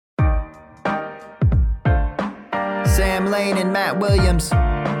Sam Lane and Matt Williams.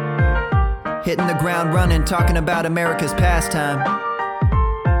 Hitting the ground running, talking about America's pastime.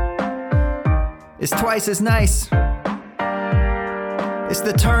 It's twice as nice. It's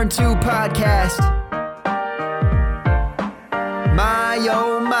the Turn 2 podcast. My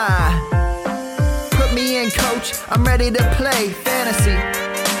oh my. Put me in, coach. I'm ready to play fantasy.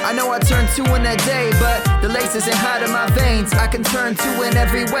 I know I turn 2 in a day, but the lace isn't hot in my veins. I can turn 2 in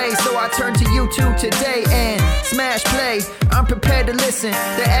every way, so I turn to YouTube today and smash play. I'm prepared to listen.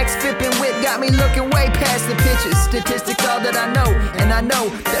 The X-Fippin' whip got me looking way past the pitches. Statistics all that I know, and I know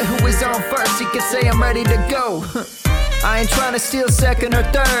that who is on first, he can say I'm ready to go. I ain't trying to steal second or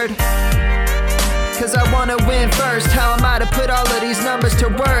third, cause I wanna win first. How am I to put all of these numbers to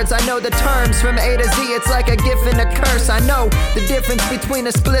words? I know the terms from A to Z, it's like a gift and a curse. I know the difference between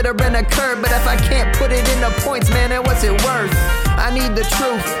a splitter and a curve, but if I can't put it into points, man, then what's it worth? I need the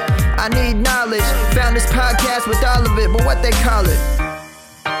truth, I need knowledge. Found this podcast with all of it, but what they call it?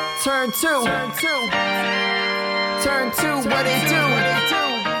 Turn 2. Turn 2, what it do?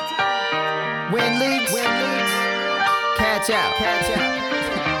 Win leagues, catch out.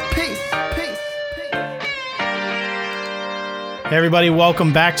 Peace. Hey everybody,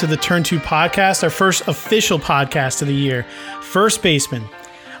 welcome back to the Turn 2 podcast, our first official podcast of the year. First baseman.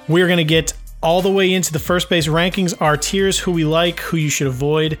 We're going to get all the way into the first base rankings, our tiers, who we like, who you should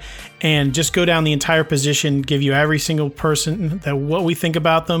avoid, and just go down the entire position, give you every single person, what we think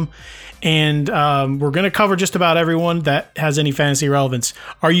about them. And we're going to cover just about everyone that has any fantasy relevance.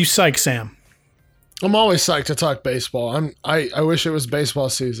 Are you psyched, Sam? I'm always psyched to talk baseball. I wish it was baseball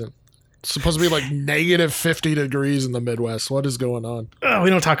season. It's supposed to be like negative 50 degrees in the Midwest. What is going on? We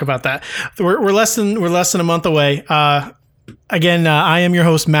don't talk about that. We're less than a month away. Again, I am your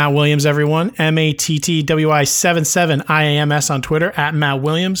host, Matt Williams, everyone. MATTWI77IAMS on Twitter, at Matt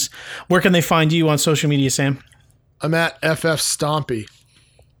Williams. Where can they find you on social media, Sam? I'm at FF Stompy.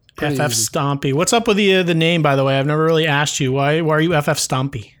 Pretty FF easy. Stompy. What's up with the name, by the way? I've never really asked you. Why are you FF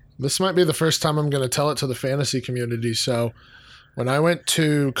Stompy? This might be the first time I'm going to tell it to the fantasy community. So when I went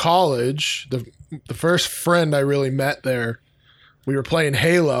to college, the first friend I really met there, we were playing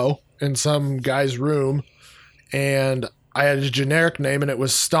Halo in some guy's room, and I had a generic name, and it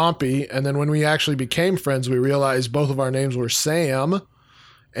was Stompy. And then when we actually became friends, we realized both of our names were Sam,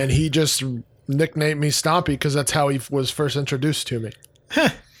 and he just nicknamed me Stompy because that's how he was first introduced to me.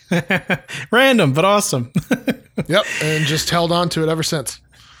 Random, but awesome. Yep, and just held on to it ever since.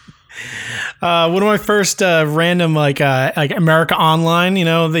 One of my first random like America Online, the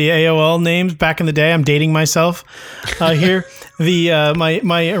AOL names back in the day. I'm dating myself here.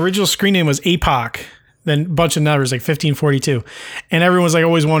 My original screen name was APOC, then a bunch of numbers like 1542, and everyone's like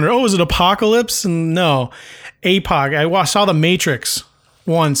always wondering, is it Apocalypse? And no, APOC. I saw The Matrix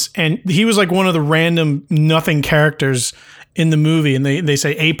once, and he was like one of the random nothing characters in the movie, and they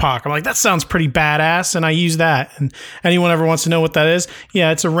say APOC. I'm like, that sounds pretty badass, and I use that. And anyone ever wants to know what that is?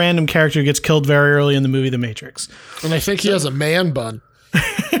 Yeah, it's a random character who gets killed very early in the movie The Matrix. And I think he has a man bun.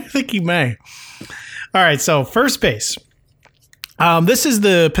 I think he may. All right, so first base. This is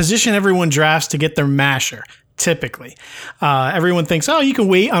the position everyone drafts to get their masher. Typically, everyone thinks, you can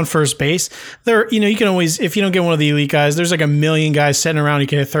wait on first base. You can always, if you don't get one of the elite guys, there's like a million guys sitting around who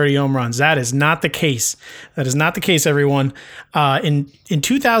can hit 30 home runs. That is not the case. That is not the case, everyone. In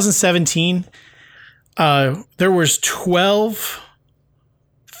 2017, there was 12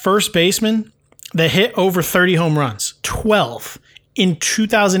 first basemen that hit over 30 home runs. 12. In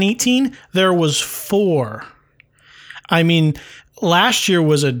 2018, there was 4. I mean, last year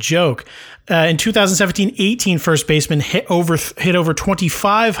was a joke. In 2017, 18 first basemen hit over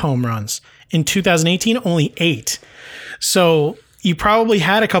 25 home runs. In 2018, only 8. So you probably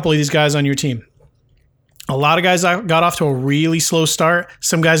had a couple of these guys on your team. A lot of guys got off to a really slow start.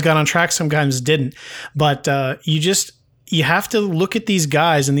 Some guys got on track, some guys didn't. But you have to look at these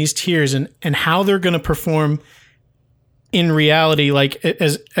guys and these tiers and how they're going to perform in reality, like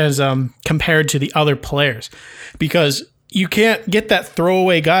as compared to the other players, because you can't get that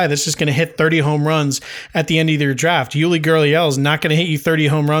throwaway guy that's just going to hit 30 home runs at the end of your draft. Yuli Gurriel is not going to hit you 30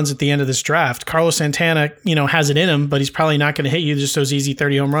 home runs at the end of this draft. Carlos Santana, has it in him, but he's probably not going to hit you just those easy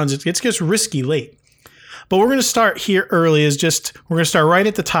 30 home runs. It gets risky late. But we're going to start here early. We're going to start right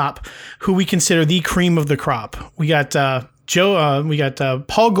at the top, who we consider the cream of the crop. We got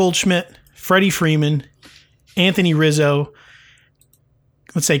Paul Goldschmidt, Freddie Freeman, Anthony Rizzo,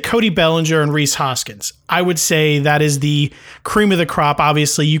 let's say Cody Bellinger and Rhys Hoskins. I would say that is the cream of the crop.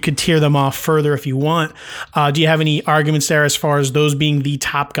 Obviously, you could tear them off further if you want. Do you have any arguments there as far as those being the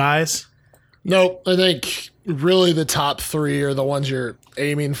top guys? Nope. I think really the top three are the ones you're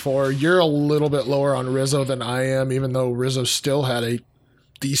aiming for. You're a little bit lower on Rizzo than I am, even though Rizzo still had a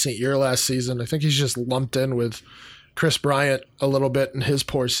decent year last season. I think he's just lumped in with Chris Bryant a little bit in his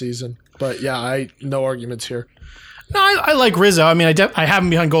poor season. But yeah, no arguments here. No, I like Rizzo. I mean, I have him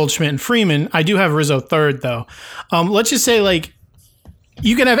behind Goldschmidt and Freeman. I do have Rizzo third, though. Let's just say, like,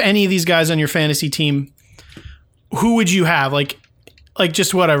 you can have any of these guys on your fantasy team. Who would you have? Like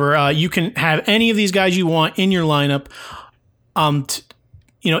just whatever. You can have any of these guys you want in your lineup.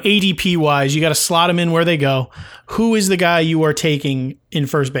 ADP wise, you got to slot them in where they go. Who is the guy you are taking in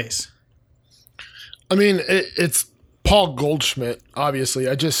first base? I mean, it's Paul Goldschmidt, obviously.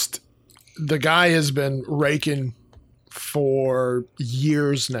 The guy has been raking for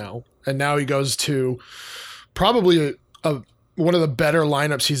years now, and now he goes to probably one of the better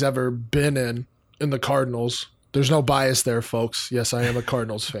lineups he's ever been in the Cardinals. There's no bias there, folks. Yes, I am a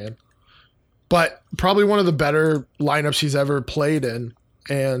Cardinals fan. But probably one of the better lineups he's ever played in,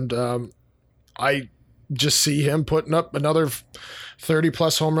 and I just see him putting up another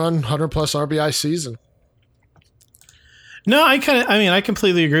 30-plus home run, 100-plus RBI season. No, I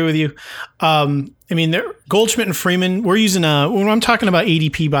completely agree with you. Goldschmidt and Freeman, we're using when I'm talking about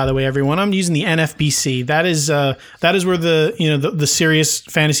ADP, by the way, everyone, I'm using the NFBC. That is where the serious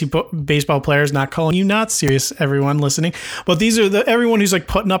fantasy baseball players, not calling you not serious, everyone listening, but these are everyone who's like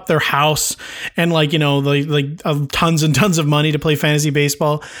putting up their house and tons and tons of money to play fantasy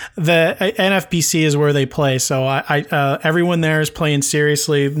baseball. The NFBC is where they play. So everyone there is playing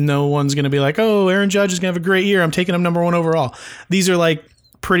seriously. No one's going to be like, oh, Aaron Judge is going to have a great year, I'm taking him number one overall. These are like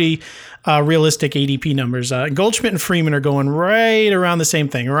pretty realistic ADP numbers. Goldschmidt and Freeman are going right around the same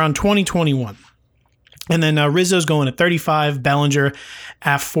thing, around 2021. And then Rizzo's going at 35, Bellinger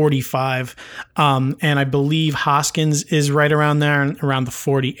at 45. And I believe Hoskins is right around there, around the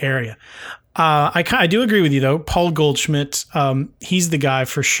 40 area. I do agree with you, though. Paul Goldschmidt, he's the guy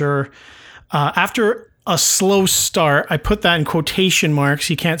for sure. After a slow start, I put that in quotation marks.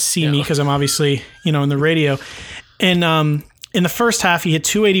 You can't see me because I'm obviously, in the radio. And in the first half, he hit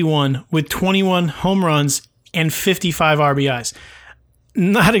 281 with 21 home runs and 55 RBIs.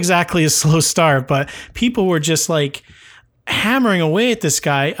 Not exactly a slow start, but people were just like hammering away at this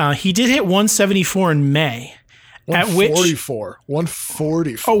guy. He did hit 174 in May. 144.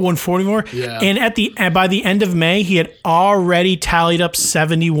 144. Oh, 144? Yeah. And by the end of May, he had already tallied up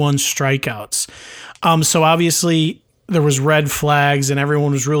 71 strikeouts. So obviously there was red flags and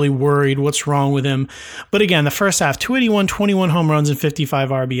everyone was really worried what's wrong with him. But again, the first half, 281, 21 home runs and 55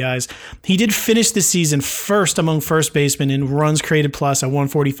 RBIs. He did finish the season first among first basemen in runs created plus at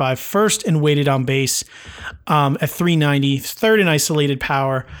 145, first in weighted on base at 390, third in isolated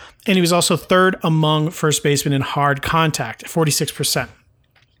power, and he was also third among first basemen in hard contact at 46%.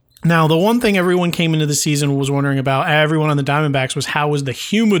 Now, the one thing everyone came into the season was wondering about, everyone on the Diamondbacks, was how was the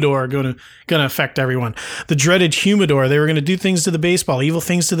humidor going to affect everyone? The dreaded humidor. They were going to do things to the baseball, evil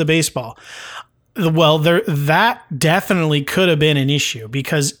things to the baseball. Well, that definitely could have been an issue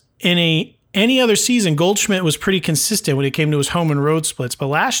because in any other season, Goldschmidt was pretty consistent when it came to his home and road splits. But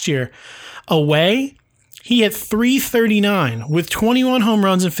last year, away, he hit 339 with 21 home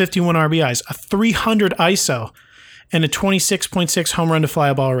runs and 51 RBIs, a 300 ISO, and a 26.6 home run to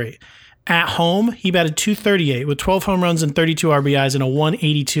fly ball rate. At home, he batted 238 with 12 home runs and 32 RBIs and a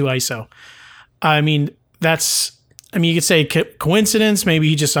 182 ISO. You could say coincidence, maybe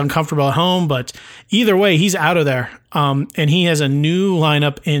he's just uncomfortable at home, but either way, he's out of there. And he has a new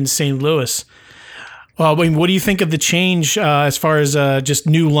lineup in St. Louis. Well, what do you think of the change as far as just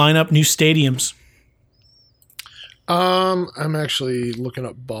new lineup, new stadiums? I'm actually looking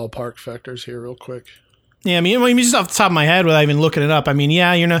up ballpark factors here real quick. Yeah, just off the top of my head without even looking it up. With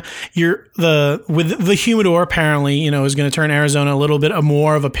the humidor apparently, is going to turn Arizona a little bit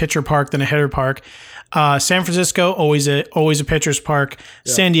more of a pitcher park than a hitter park. San Francisco always a pitcher's park.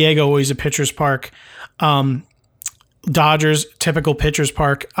 Yeah. San Diego always a pitcher's park. Dodgers typical pitcher's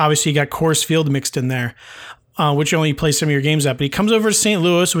park. Obviously, you got Coors Field mixed in there, which you only play some of your games at. But he comes over to St.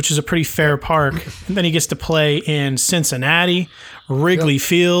 Louis, which is a pretty fair park, and then he gets to play in Cincinnati, Wrigley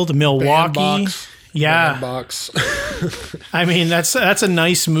Field, Milwaukee. Yeah. Box. That's a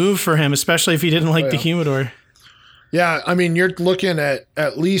nice move for him, especially if he didn't like the humidor. Yeah, you're looking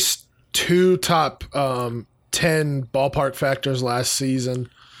at least two top 10 ballpark factors last season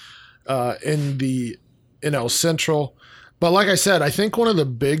in NL Central. But like I said, I think one of the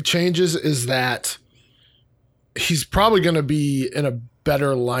big changes is that he's probably going to be in a better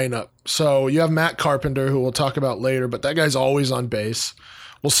lineup. So you have Matt Carpenter, who we'll talk about later, but that guy's always on base.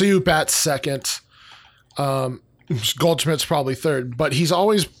 We'll see who bats second. Goldschmidt's probably third, but he's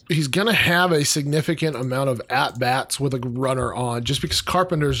going to have a significant amount of at-bats with a runner on, just because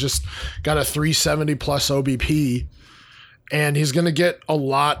Carpenter's just got a 370 plus OBP, and he's going to get a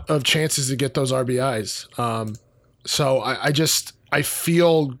lot of chances to get those RBIs. So I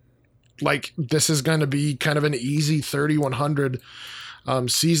feel like this is going to be kind of an easy 3,100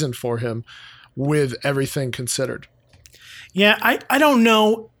 season for him with everything considered. Yeah, I don't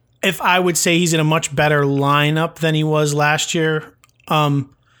know if I would say he's in a much better lineup than he was last year. But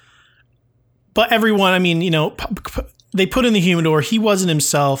everyone, I mean, they put in the humidor. He wasn't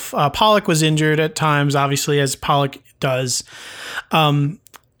himself. Pollock was injured at times, obviously, as Pollock does.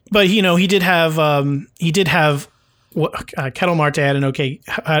 But he did have Kettle Marte had an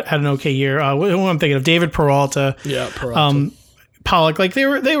okay year. What I'm thinking of, David Peralta. Yeah, Peralta. Pollock, like they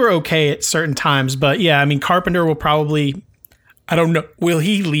were okay at certain times, but yeah, I mean Carpenter will probably, I don't know, will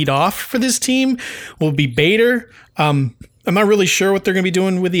he lead off for this team? Will it be Bader? I'm not really sure what they're going to be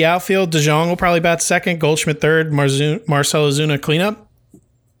doing with the outfield. DeJong will probably bat second, Goldschmidt third, Marcell Ozuna cleanup.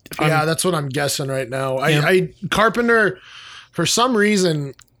 Yeah, that's what I'm guessing right now. Carpenter, for some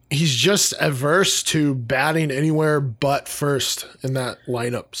reason, he's just averse to batting anywhere but first in that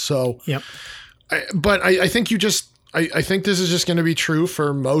lineup. So, yep. I think I think this is just going to be true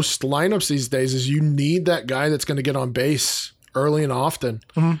for most lineups these days, is you need that guy that's going to get on base early and often.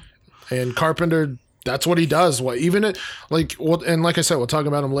 Mm-hmm. And Carpenter, that's what he does. And like I said, we'll talk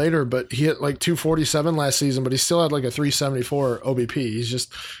about him later, but he hit like 247 last season, but he still had like a 374 OBP.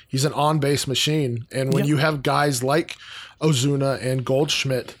 He's an on-base machine. And when you have guys like Ozuna and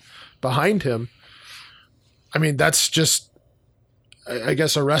Goldschmidt behind him, I mean, that's just, I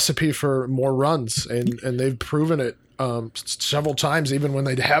guess, a recipe for more runs, and they've proven it several times, even when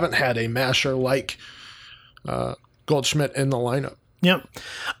they haven't had a masher like Goldschmidt in the lineup. Yep.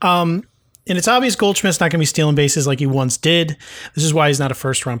 And it's obvious Goldschmidt's not going to be stealing bases like he once did. This is why he's not a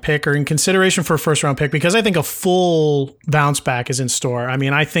first-round pick or in consideration for a first-round pick, because I think a full bounce back is in store. I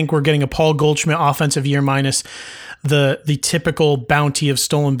mean, I think we're getting a Paul Goldschmidt offensive year minus the typical bounty of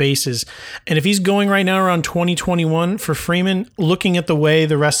stolen bases. And if he's going right now around 2021 for Freeman, looking at the way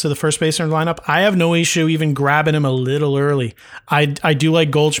the rest of the first baseman lineup, I have no issue even grabbing him a little early. I do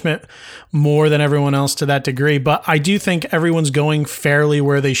like Goldschmidt more than everyone else to that degree, but I do think everyone's going fairly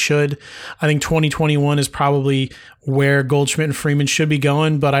where they should. I think 2021 is probably where Goldschmidt and Freeman should be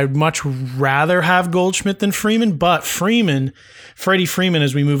going, but I'd much rather have Goldschmidt than Freeman. But Freddie Freeman,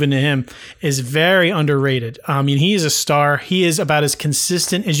 as we move into him, is very underrated. I mean, he is a star. He is about as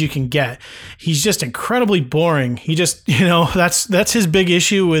consistent as you can get. He's just incredibly boring. He just, that's his big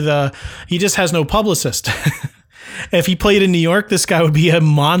issue with, he just has no publicist. If he played in New York, this guy would be a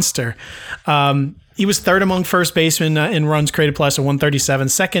monster. He was third among first basemen in runs created plus at 137,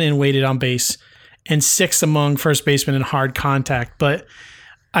 second in weighted on base, and sixth among first basemen in hard contact. But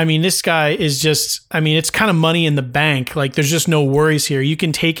I mean, this guy is just, I mean, it's kind of money in the bank. Like, there's just no worries here. You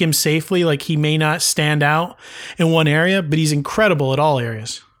can take him safely. Like, he may not stand out in one area, but he's incredible at all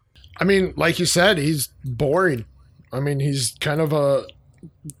areas. I mean, like you said, he's boring. I mean, he's kind of a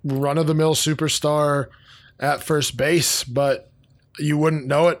run-of-the-mill superstar at first base, but you wouldn't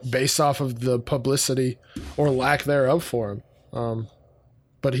know it based off of the publicity or lack thereof for him.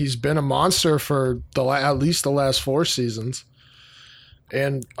 But he's been a monster for at least the last 4 seasons.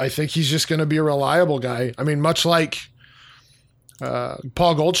 And I think he's just going to be a reliable guy. I mean, much like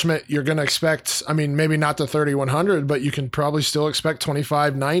Paul Goldschmidt, you're going to expect, I mean, maybe not the 3,100, but you can probably still expect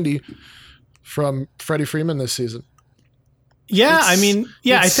 2,590 from Freddie Freeman this season. Yeah, I think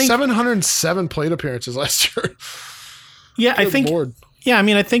 707 plate appearances last year. Yeah, I think. Lord. Yeah, I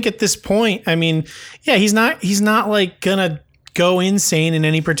mean, I think at this point, I mean, yeah, he's not like gonna go insane in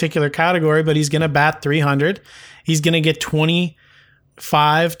any particular category, but he's gonna bat 300. He's gonna get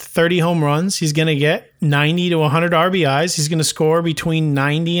 25 to 30 home runs. He's gonna get 90 to 100 RBIs. He's gonna score between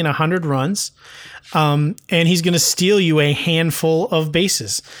 90 and 100 runs, and he's gonna steal you a handful of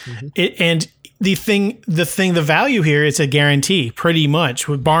bases. Mm-hmm. The value here, it's a guarantee, pretty much,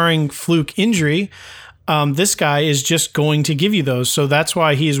 with barring fluke injury. This guy is just going to give you those. So that's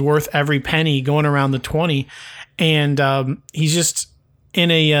why he is worth every penny, going around the 20. And he's just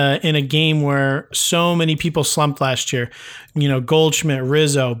in a game where so many people slumped last year. Goldschmidt,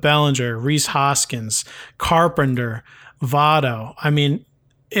 Rizzo, Bellinger, Rhys Hoskins, Carpenter, Votto. I mean,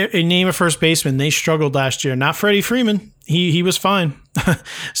 a name a first baseman, they struggled last year. Not Freddie Freeman. He was fine.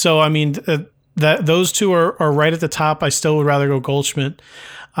 So, I mean, those two are right at the top. I still would rather go Goldschmidt.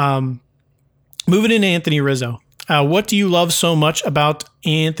 Moving into Anthony Rizzo. What do you love so much about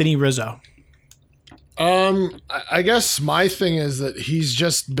Anthony Rizzo? I guess my thing is that he's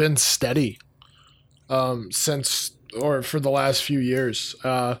just been steady. for the last few years.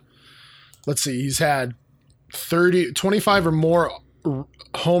 Let's see, he's had 25 or more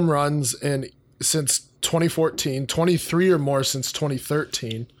home runs since 2014, 23 or more since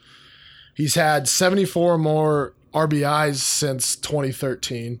 2013. He's had 74 or more RBIs since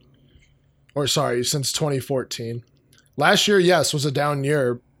 2013. Since 2014. Last year, yes, was a down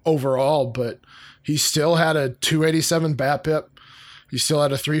year overall, but he still had a 287 BABIP. He still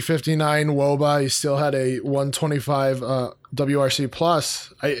had a 359 WOBA. He still had a 125 WRC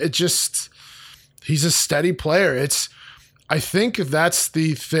plus. He's a steady player. I think that's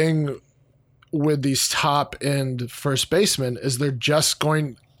the thing with these top end first basemen is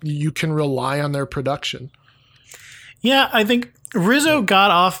you can rely on their production. Yeah, I think Rizzo got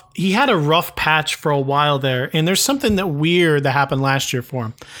off. He had a rough patch for a while there, and there's something weird that happened last year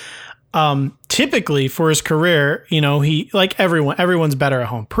for him. Typically for his career, he, like everyone's better at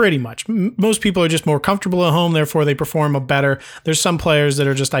home, pretty much. Most people are just more comfortable at home, therefore they perform better. There's some players that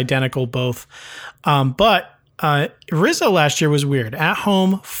are just identical both. But Rizzo last year was weird. At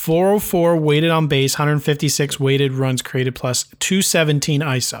home, 404 weighted on base, 156 weighted runs created plus, 217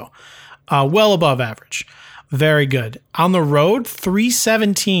 ISO. Well above average. Very good. On the road,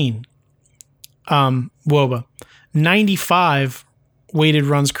 317 WOBA, 95 weighted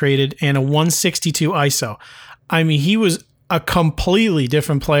runs created, and a 162 ISO. I mean, he was a completely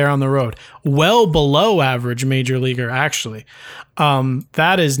different player on the road. Well below average major leaguer, actually.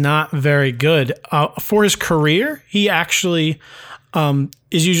 That is not very good. For his career, he actually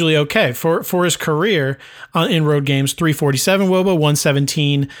is usually okay. For his career in road games, 347 WOBA,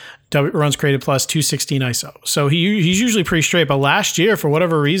 117 runs created plus, 216 ISO. So he's usually pretty straight. But last year, for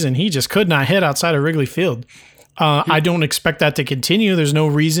whatever reason, he just could not hit outside of Wrigley Field. I don't expect that to continue. There's no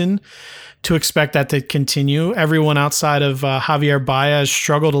reason to expect that to continue. Everyone outside of Javier Baez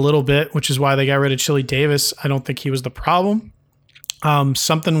struggled a little bit, which is why they got rid of Chili Davis. I don't think he was the problem.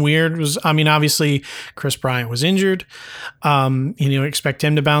 Something weird was, obviously Chris Bryant was injured. Expect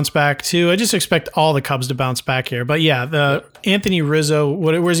him to bounce back too. I just expect all the Cubs to bounce back here. But yeah, Anthony Rizzo,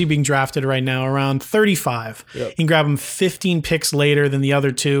 where's he being drafted right now? Around 35. Yep. You can grab him 15 picks later than the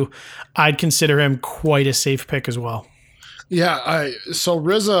other two. I'd consider him quite a safe pick as well. Yeah, so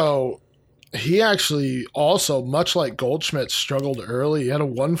Rizzo, he actually also, much like Goldschmidt, struggled early. He had a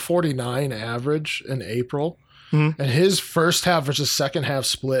 149 average in April. Mm-hmm. And his first half versus second half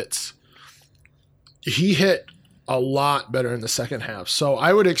splits, he hit a lot better in the second half. So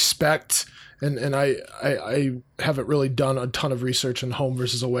I would expect, and I haven't really done a ton of research in home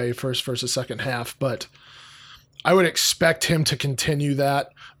versus away, first versus second half, but I would expect him to continue that.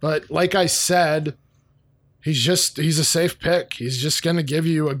 But like I said, he's a safe pick. He's just going to give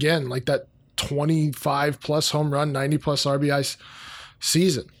you, again, like that 25 plus home run, 90 plus RBI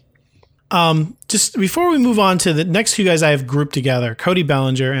season. Just before we move on to the next two guys I have grouped together, Cody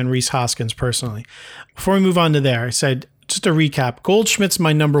Bellinger and Rhys Hoskins personally. Before we move on to there, I said, just a recap, Goldschmidt's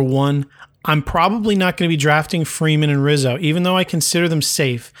my number one. I'm probably not going to be drafting Freeman and Rizzo, even though I consider them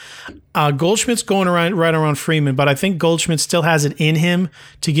safe. Goldschmidt's going right around Freeman, but I think Goldschmidt still has it in him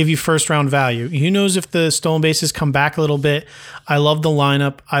to give you first round value. Who knows if the stolen bases come back a little bit? I love the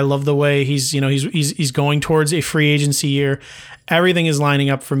lineup. I love the way he's going towards a free agency year. Everything is lining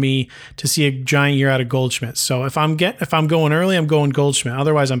up for me to see a giant year out of Goldschmidt. So if I'm going early, I'm going Goldschmidt.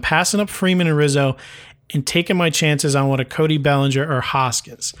 Otherwise, I'm passing up Freeman and Rizzo and taking my chances on what a Cody Bellinger or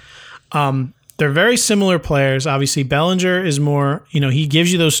Hoskins. They're very similar players. Obviously, Bellinger is more, he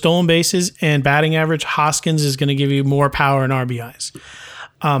gives you those stolen bases and batting average. Hoskins is going to give you more power and RBIs.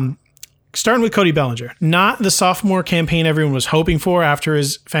 Starting with Cody Bellinger, not the sophomore campaign everyone was hoping for after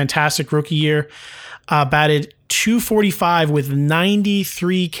his fantastic rookie year. Batted .245 with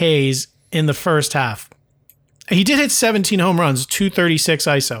 93 Ks in the first half. He did hit 17 home runs, 236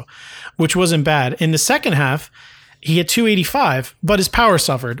 ISO, which wasn't bad. In the second half, he hit 285, but his power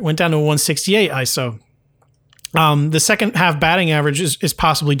suffered, went down to 168 ISO. The second half batting average is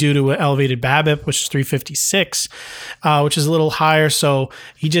possibly due to an elevated BABIP, which is 356, which is a little higher. So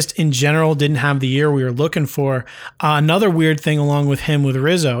he just in general didn't have the year we were looking for. Another weird thing along with him with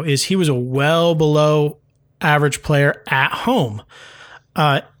Rizzo is he was a well below average player at home.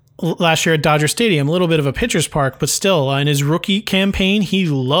 Last year at Dodger Stadium, a little bit of a pitcher's park, but still in his rookie campaign, he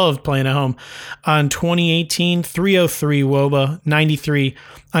loved playing at home. In 2018, 303 WOBA,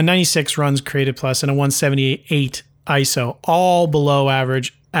 96 runs created plus, and a 178 ISO, all below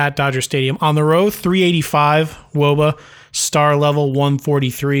average at Dodger Stadium. On the road, 385 WOBA, star level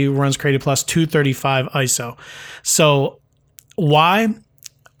 143 runs created plus, 235 ISO. So why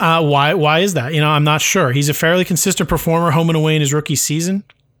is that? I'm not sure. He's a fairly consistent performer home and away in his rookie season.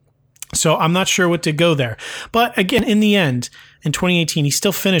 So I'm not sure what to go there. But again, in the end, in 2018, he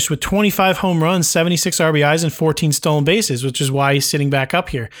still finished with 25 home runs, 76 RBIs, and 14 stolen bases, which is why he's sitting back up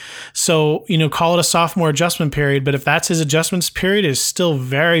here. So, call it a sophomore adjustment period, but if that's his adjustments period, it is still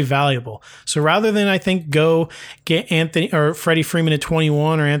very valuable. So rather than, I think, go get Anthony or Freddie Freeman at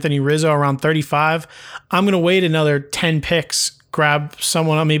 21 or Anthony Rizzo around 35, I'm going to wait another 10 picks, grab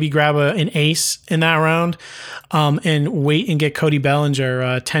someone, maybe grab an ace in that round, and wait and get Cody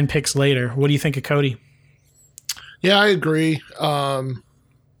Bellinger 10 picks later. What do you think of Cody? Yeah, I agree.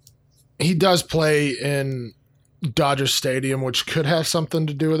 He does play in Dodger Stadium, which could have something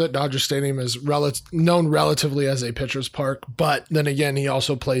to do with it. Dodger Stadium is known relatively as a pitcher's park, but then again, he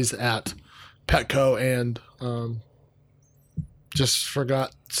also plays at Petco and just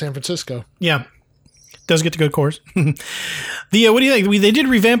forgot San Francisco. Yeah. Does get to go to course. What do you think? They did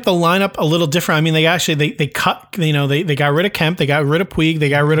revamp the lineup a little different. I mean, they actually they cut. They got rid of Kemp, they got rid of Puig, they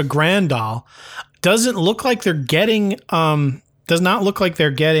got rid of Grandal. Doesn't look like they're getting. Does not look like they're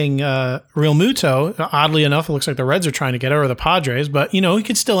getting Real Muto. Oddly enough, it looks like the Reds are trying to get her or the Padres, but he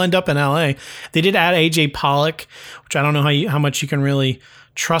could still end up in LA. They did add AJ Pollock, which I don't know how much you can really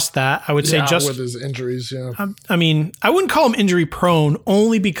trust that. I would say just with his injuries. Yeah, I mean, I wouldn't call him injury prone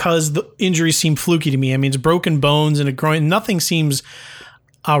only because the injuries seem fluky to me. I mean, it's broken bones and a groin. Nothing seems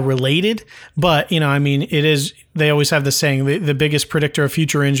related, but I mean, it is. They always have the saying: the biggest predictor of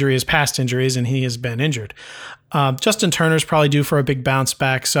future injury is past injuries, and he has been injured. Justin Turner's probably due for a big bounce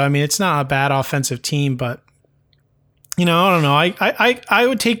back, so I mean, it's not a bad offensive team, but I don't know. I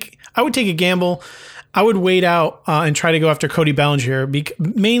would take a gamble. I would wait out and try to go after Cody Bellinger,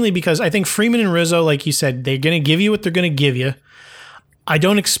 mainly because I think Freeman and Rizzo, like you said, they're going to give you what they're going to give you. I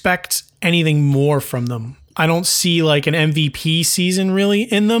don't expect anything more from them. I don't see like an MVP season really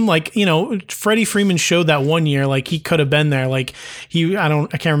in them. Like, Freddie Freeman showed that one year, like he could have been there. Like I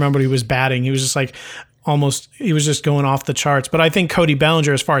can't remember what he was batting. He was just like he was just going off the charts. But I think Cody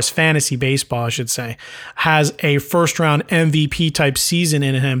Bellinger, as far as fantasy baseball, I should say, has a first round MVP type season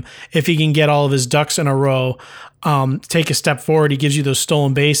in him. If he can get all of his ducks in a row, take a step forward, he gives you those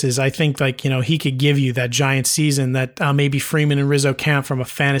stolen bases. I think he could give you that giant season that maybe Freeman and Rizzo can't from a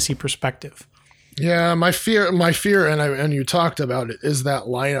fantasy perspective. Yeah, my fear, and you talked about it, is that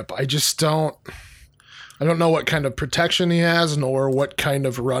lineup. I don't know what kind of protection he has, nor what kind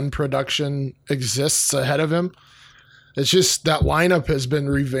of run production exists ahead of him. It's just that lineup has been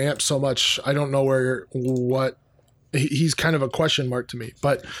revamped so much. I don't know he's kind of a question mark to me.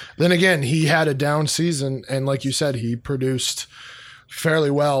 But then again, he had a down season, and like you said, he produced fairly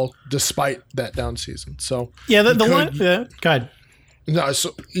well despite that down season. So yeah, the line. Yeah, go ahead. No,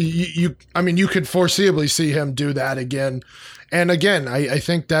 so you could foreseeably see him do that again. And again, I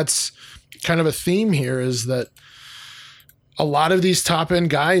think that's kind of a theme here, is that a lot of these top end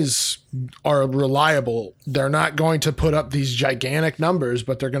guys are reliable. They're not going to put up these gigantic numbers,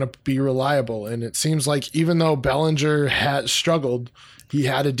 but they're going to be reliable. And it seems like even though Bellinger has struggled, he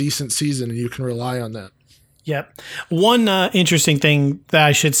had a decent season, and you can rely on that. Yep. One interesting thing that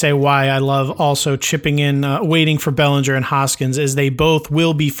I should say why I love also chipping in, waiting for Bellinger and Hoskins, is they both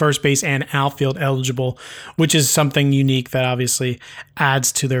will be first base and outfield eligible, which is something unique that obviously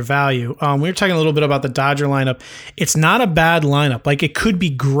adds to their value. We were talking a little bit about the Dodger lineup. It's not a bad lineup. Like, it could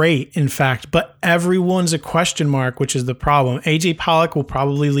be great, in fact, but everyone's a question mark, which is the problem. AJ Pollock will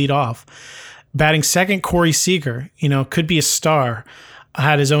probably lead off. Batting second, Corey Seager, could be a star.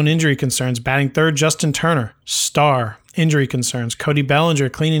 Had his own injury concerns. Batting third, Justin Turner, star, injury concerns. Cody Bellinger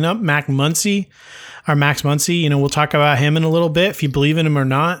cleaning up. Max Muncy. We'll talk about him in a little bit, if you believe in him or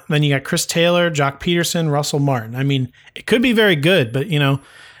not. Then you got Chris Taylor, Jock Peterson, Russell Martin. I mean, it could be very good, but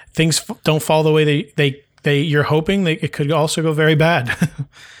things don't fall the way you're hoping. It could also go very bad.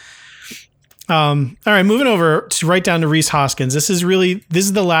 All right, moving over to right down to Rhys Hoskins. This is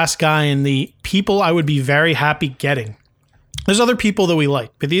the last guy in the people I would be very happy getting. There's other people that we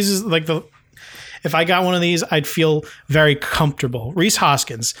like, but these is like if I got one of these, I'd feel very comfortable. Rhys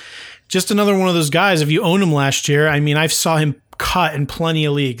Hoskins, just another one of those guys. If you owned him last year, I mean, I saw him cut in plenty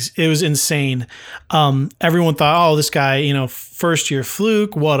of leagues. It was insane. Everyone thought, this guy, first year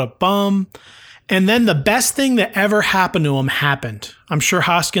fluke, what a bum. And then the best thing that ever happened to him happened. I'm sure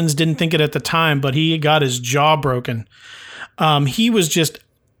Hoskins didn't think it at the time, but he got his jaw broken. He was just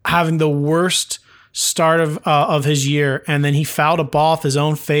having the worst start of his year, and then he fouled a ball off his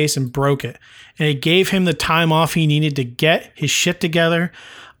own face and broke it. And it gave him the time off he needed to get his shit together.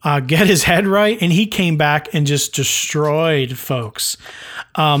 get his head right, and he came back and just destroyed folks.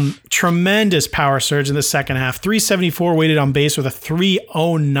 Tremendous power surge in the second half. 374 weighted on base with a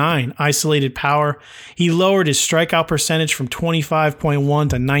 309 isolated power. He lowered his strikeout percentage from 25.1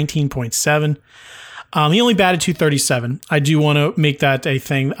 to 19.7. He only batted 237. I do want to make that a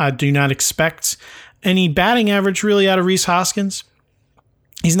thing. I do not expect any batting average really out of Rhys Hoskins.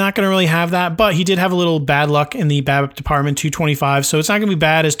 He's not going to really have that, but he did have a little bad luck in the BABIP department, 225. So it's not going to be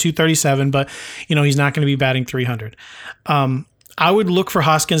bad as 237, but he's not going to be batting 300. I would look for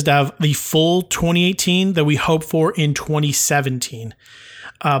Hoskins to have the full 2018 that we hope for in 2017.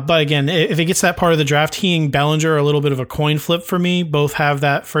 But again, if it gets that part of the draft, he and Bellinger are a little bit of a coin flip for me. Both have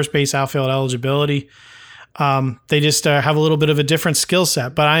that first base outfield eligibility. They just have a little bit of a different skill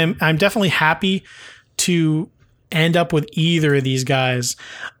set, but I'm definitely happy to end up with either of these guys.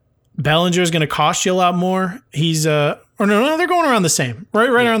 Bellinger is going to cost you a lot more. He's no, they're going around the same, right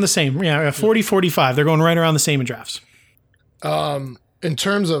around the same. Yeah, 40, 45. They're going right around the same in drafts. In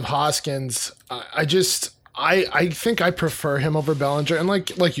terms of Hoskins, I think I prefer him over Bellinger, and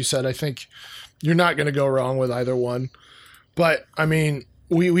like you said, I think you're not going to go wrong with either one. But I mean,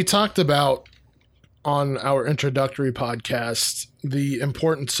 we talked about on our introductory podcast the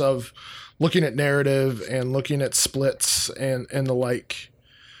importance of looking at narrative and looking at splits and the like.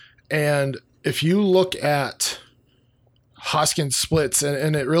 And if you look at Hoskins splits,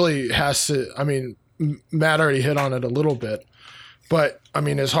 and it really has to, I mean, Matt already hit on it a little bit, but I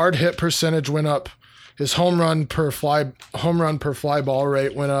mean, his hard hit percentage went up, his home run per fly ball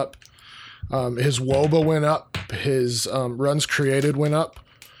rate went up, his WOBA went up, his runs created went up.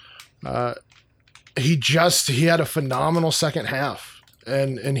 He had a phenomenal second half.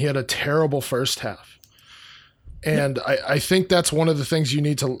 And he had a terrible first half. And I think that's one of the things you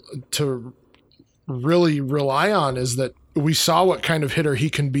need to really rely on, is that we saw what kind of hitter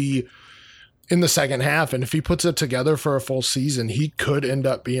he can be in the second half. And if he puts it together for a full season, he could end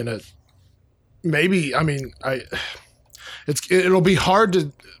up being it'll be hard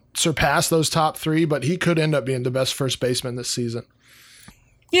to surpass those top three, but he could end up being the best first baseman this season.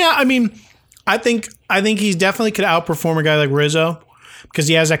 Yeah, I mean, I think he definitely could outperform a guy like Rizzo, because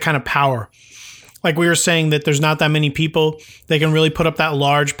he has that kind of power. Like we were saying that there's not that many people that can really put up that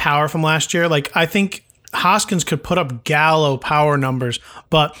large power from last year. Like I think Hoskins could put up Gallo power numbers,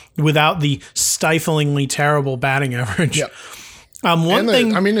 but without the stiflingly terrible batting average. Yeah.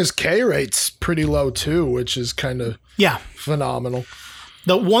 His K rate's pretty low too, which is kind of phenomenal.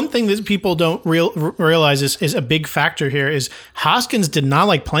 The one thing that people don't realize is a big factor here is Hoskins did not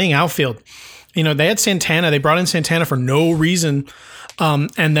like playing outfield. They had Santana. They brought in Santana for no reason.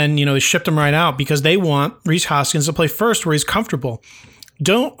 And then, they shipped him right out because they want Rhys Hoskins to play first where he's comfortable.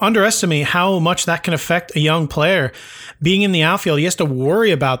 Don't underestimate how much that can affect a young player. Being in the outfield, he has to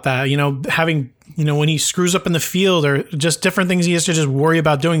worry about that, having, when he screws up in the field or just different things he has to just worry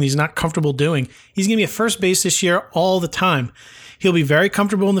about doing that he's not comfortable doing. He's going to be at first base this year all the time. He'll be very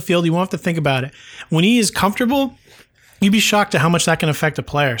comfortable in the field. You won't have to think about it. When he is comfortable, you'd be shocked at how much that can affect a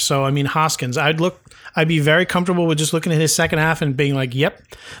player. So, I mean, Hoskins, I'd be very comfortable with just looking at his second half and being like, yep,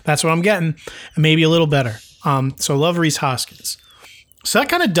 that's what I'm getting, and maybe a little better. So love Rhys Hoskins. So that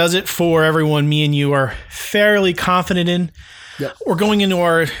kind of does it for everyone me and you are fairly confident in. Yep. We're going into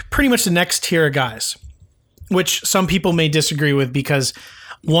our pretty much the next tier of guys, which some people may disagree with, because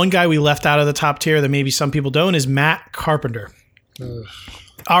one guy we left out of the top tier that maybe some people don't is Matt Carpenter.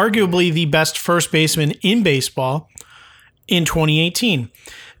 Arguably the best first baseman in baseball in 2018.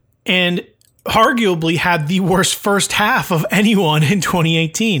 And arguably had the worst first half of anyone in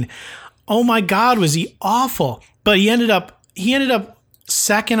 2018. Oh my God, was he awful. But he ended up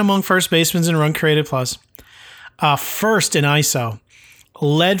second among first basemen in run created plus, first in ISO,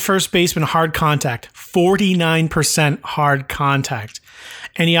 led first baseman hard contact, 49% hard contact.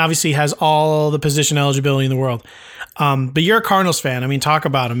 And he obviously has all the position eligibility in the world. But you're a Cardinals fan. I mean, talk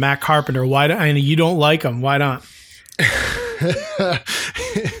about him, Matt Carpenter. You don't like him. Why not?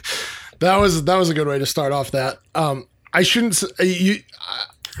 That was a good way to start off that. I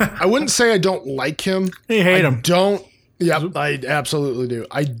wouldn't say I don't like him. You hate him. I absolutely do.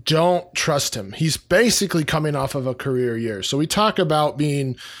 I don't trust him. He's basically coming off of a career year. So we talk about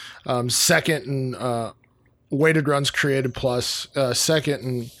being second in weighted runs created plus, second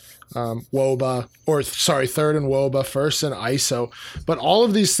in WOBA, third in WOBA, first in ISO. But all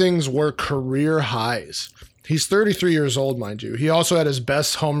of these things were career highs. He's 33 years old, mind you. He also had his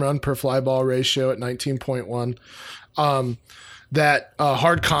best home run per fly ball ratio at 19.1. That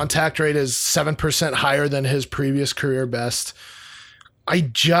hard contact rate is 7% higher than his previous career best. I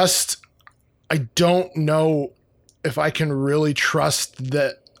don't know if I can really trust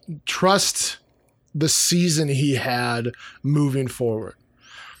that trust the season he had moving forward.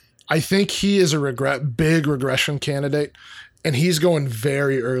 I think he is a big regression candidate, and he's going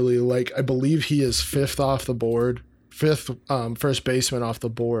very early. Like, I believe he is fifth first baseman off the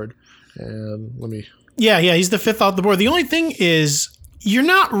board. And let me. Yeah, he's the fifth off the board. The only thing is, you're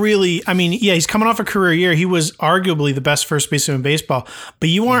not really, I mean, yeah, he's coming off a career year. He was arguably the best first baseman in baseball, but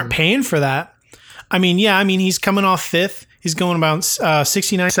you aren't paying for that. I mean, he's coming off fifth. He's going about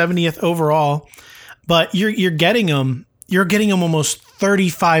 69th, 70th overall, but you're getting him almost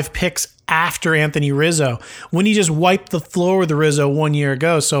 35 picks after Anthony Rizzo when he just wiped the floor with Rizzo 1 year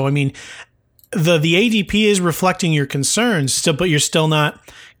ago. So, I mean, the ADP is reflecting your concerns still, but you're still not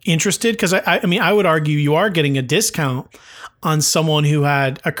interested, because I mean, I would argue you are getting a discount on someone who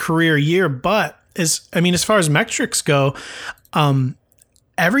had a career year, but as far as metrics go,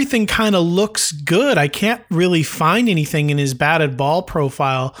 everything kind of looks good. I can't really find anything in his batted ball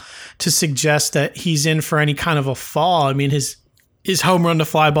profile to suggest that he's in for any kind of a fall. I mean, his home run to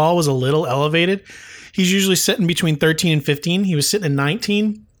fly ball was a little elevated. He's usually sitting between 13 and 15. He was sitting at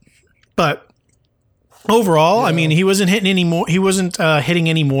 19, but overall, I mean, he wasn't hitting any more. He wasn't hitting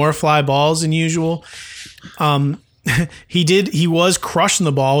any more fly balls than usual. He was crushing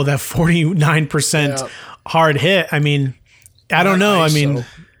the ball with that 49% hard hit. I mean, I don't know.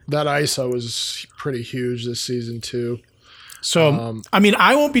 That ISO was pretty huge this season too. So, I mean,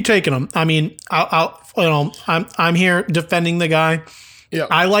 I won't be taking him. I mean, I'm here defending the guy. Yeah.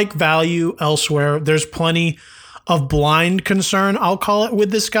 I like value elsewhere. There's plenty of blind concern, I'll call it,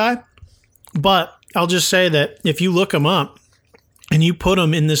 with this guy. But I'll just say that if you look him up and you put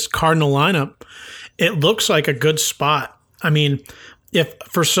him in this Cardinal lineup, it looks like a good spot. I mean, if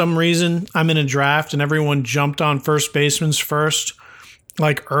for some reason I'm in a draft and everyone jumped on first baseman's first,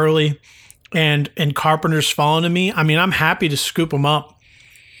 like early, and Carpenter's falling to me, I mean, I'm happy to scoop him up.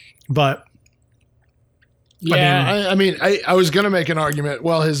 But yeah, I was going to make an argument.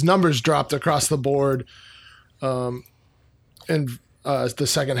 Well, his numbers dropped across the board in the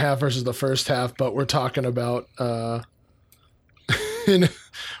second half versus the first half, but we're talking about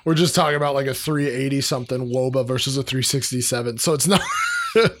we're just talking about like a 380 something WOBA versus a 367. So it's not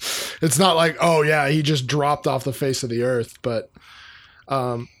it's not like, oh yeah, he just dropped off the face of the earth. But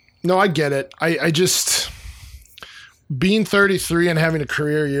no, I get it. I just, being 33 and having a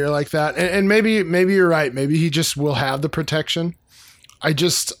career year like that, and maybe you're right. Maybe he just will have the protection. I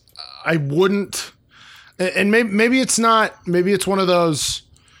wouldn't. And maybe it's not. Maybe it's one of those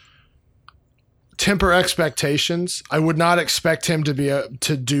temper expectations. I would not expect him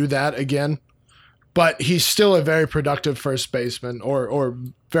to do that again. But he's still a very productive first baseman or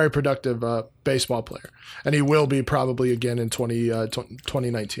very productive baseball player, and he will be probably again in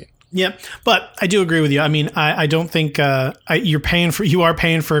 2019. Yeah, but I do agree with you. I mean, I don't think you are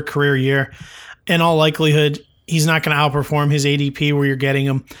paying for a career year. In all likelihood, he's not going to outperform his ADP where you're getting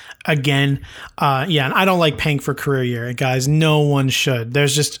him again. And I don't like paying for career year, guys. No one should.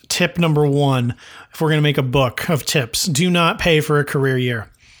 There's just tip number one. If we're going to make a book of tips, do not pay for a career year,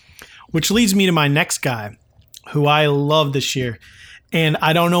 which leads me to my next guy who I love this year. And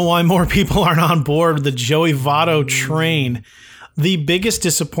I don't know why more people aren't on board with the Joey Votto train. The biggest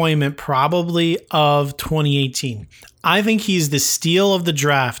disappointment probably of 2018. I think he's the steal of the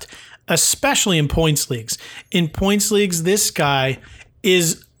draft, especially in points leagues. In points leagues, this guy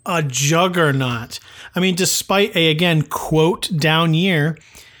is a juggernaut. I mean, despite a, again, quote, down year,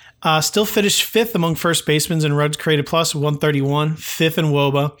 still finished fifth among first basemen in runs created plus, 131, fifth in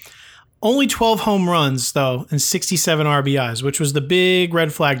WOBA. Only 12 home runs, though, and 67 RBIs, which was the big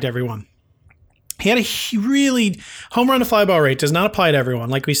red flag to everyone. He had a really home run to fly ball rate does not apply to everyone.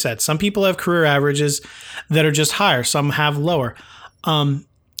 Like we said, some people have career averages that are just higher. Some have lower.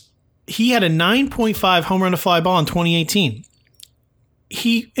 He had a 9.5 home run to fly ball in 2018.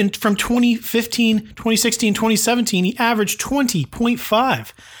 From 2015, 2016, 2017, he averaged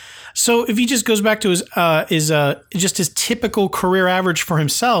 20.5. So if he just goes back to his typical career average for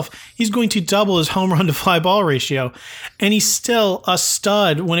himself, he's going to double his home run to fly ball ratio. And he's still a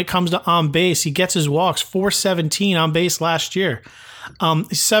stud when it comes to on base. He gets his walks, 417 on base last year.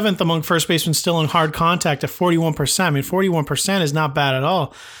 Seventh among first basemen still in hard contact at 41%. I mean, 41% is not bad at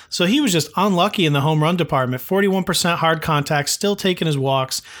all. So he was just unlucky in the home run department. 41% hard contact, still taking his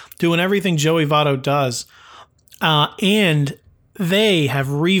walks, doing everything Joey Votto does. And they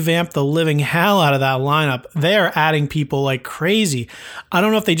have revamped the living hell out of that lineup. They are adding people like crazy. I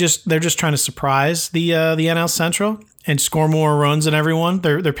don't know if they're just trying to surprise the NL Central and score more runs than everyone.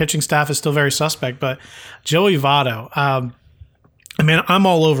 Their pitching staff is still very suspect, but Joey Votto, I mean, I'm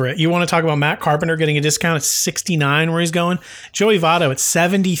all over it. You want to talk about Matt Carpenter getting a discount at 69 where he's going? Joey Votto at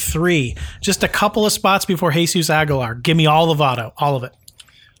 73. Just a couple of spots before Jesus Aguilar. Give me all the Votto. All of it.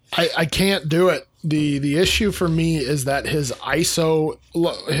 I can't do it. The issue for me is that his ISO,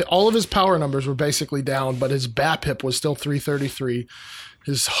 all of his power numbers were basically down, but his BAPIP was still 333.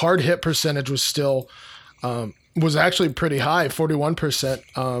 His hard hit percentage was still was actually pretty high,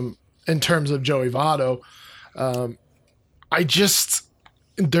 41% in terms of Joey Votto.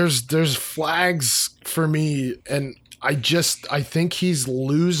 There's flags for me, and I think he's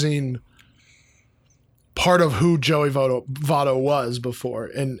losing part of who Joey Votto was before.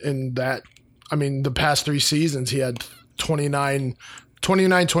 And that, I mean, the past 3 seasons, he had 29,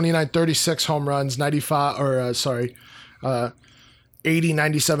 36 home runs, 80,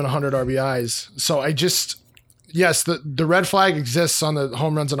 97, 100 RBIs. So yes, the red flag exists on the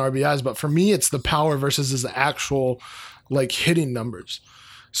home runs and RBIs, but for me, it's the power versus his actual hitting numbers.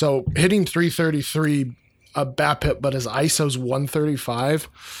 So hitting 333 a BAPIP, but his ISO's 135,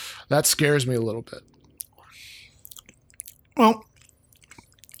 that scares me a little bit. Well,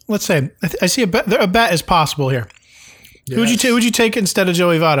 let's say I see a bet is possible here. Yes. Who would you take instead of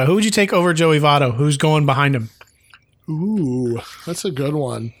Joey Votto? Who would you take over Joey Votto? Who's going behind him? Ooh, that's a good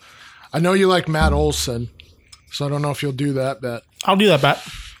one. I know you like Matt Olson, so I don't know if you'll do that bet. I'll do that bet.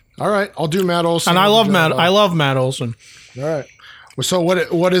 All right, I'll do Matt Olson. And I love Matt Olson. All right. So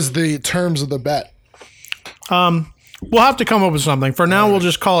what is the terms of the bet? We'll have to come up with something. For now, We'll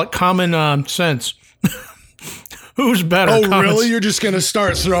just call it common sense. Who's better? Oh, really? You're just going to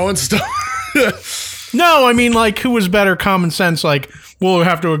start throwing stuff? No, I mean, who was better common sense? We'll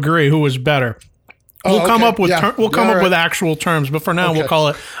have to agree who was better. We'll come up with with actual terms, but for now, we'll call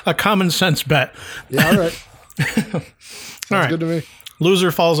it a common sense bet. Yeah, all right. Sounds good to me.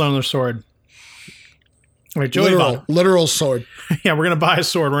 Loser falls on their sword. All right, Joey Votto. Literal sword. Yeah, we're going to buy a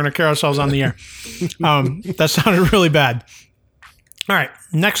sword. We're going to carry ourselves on the air. That sounded really bad. All right,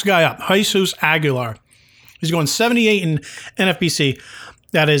 next guy up, Jesus Aguilar. He's going 78 in NFBC.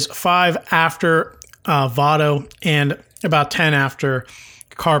 That is 5 after Votto and about 10 after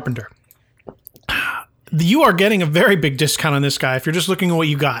Carpenter. You are getting a very big discount on this guy if you're just looking at what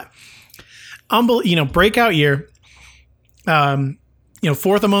you got. Breakout year.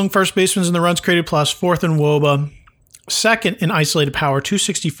 Fourth among first basemen in the runs created plus, fourth in WOBA, second in isolated power,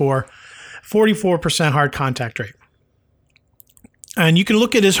 264, 44% hard contact rate. And you can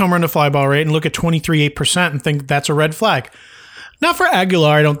look at his home run to fly ball rate and look at 23.8% and think that's a red flag. Not for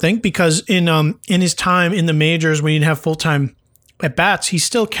Aguilar, I don't think, because in his time in the majors when he didn't have full-time at bats, he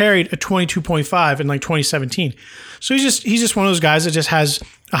still carried a 22.5 in 2017. So he's just one of those guys that just has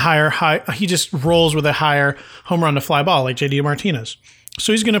he just rolls with a higher home run to fly ball like JD Martinez.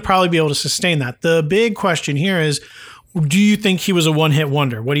 So he's going to probably be able to sustain that. The big question here is, do you think he was a one-hit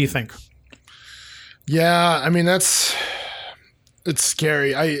wonder? What do you think? Yeah, I mean, it's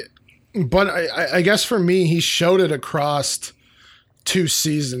scary. I guess for me, he showed it across 2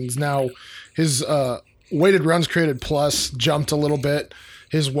 seasons. Now, his weighted runs created plus jumped a little bit.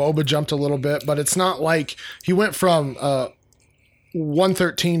 His WOBA jumped a little bit, but it's not like he went from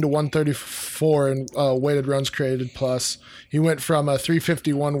 113 to 134 in weighted runs created plus. He went from a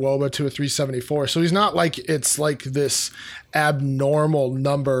 351 WOBA to a 374. So he's not like it's like this abnormal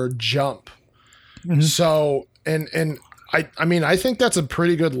number jump. Mm-hmm. So and I mean I think that's a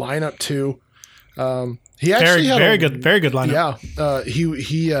pretty good lineup too. He actually had very good lineup. Yeah,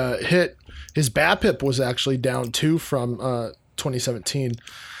 he hit his BAPIP was actually down too from 2017.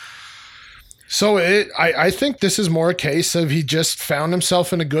 So I think this is more a case of he just found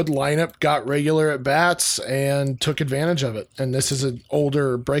himself in a good lineup, got regular at bats, and took advantage of it. And this is an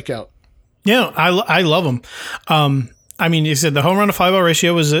older breakout. Yeah, I love him. I mean, you said the home run to fly ball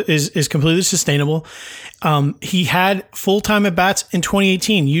ratio is completely sustainable. He had full-time at-bats in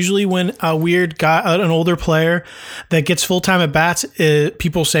 2018. Usually when a weird guy, an older player that gets full-time at-bats,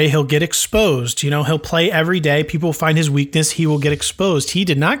 people say he'll get exposed. He'll play every day. People find his weakness. He will get exposed. He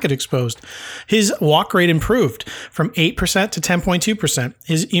did not get exposed. His walk rate improved from 8% to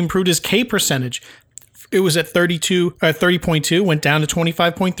 10.2%. He improved his K percentage. It was at 30.2, went down to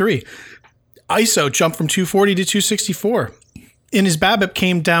 25.3. ISO jumped from 240 to 264. And his BABIP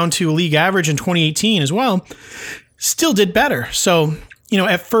came down to league average in 2018 as well. Still did better. So,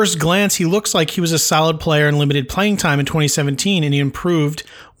 at first glance, he looks like he was a solid player in limited playing time in 2017, and he improved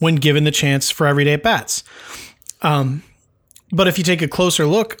when given the chance for everyday at-bats. But if you take a closer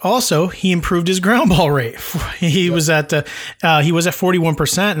look, also he improved his ground ball rate. He was at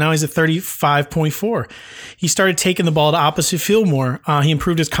 41%. Now he's at 35.4. He started taking the ball to opposite field more. He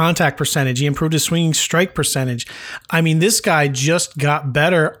improved his contact percentage. He improved his swinging strike percentage. I mean, this guy just got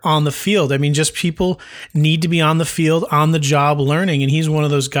better on the field. I mean, just people need to be on the field, on the job, learning, and he's one of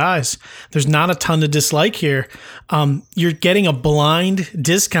those guys. There's not a ton to dislike here. You're getting a blind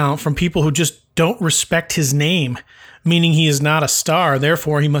discount from people who just don't respect his name, meaning he is not a star,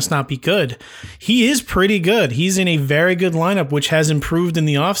 therefore he must not be good. He is pretty good. He's in a very good lineup, which has improved in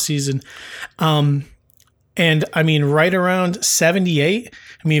the offseason. And I mean, right around 78.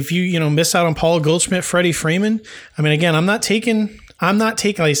 I mean, if you miss out on Paul Goldschmidt, Freddie Freeman, I mean, again, I'm not taking,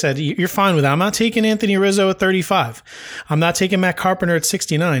 like I said, you're fine with that. I'm not taking Anthony Rizzo at 35. I'm not taking Matt Carpenter at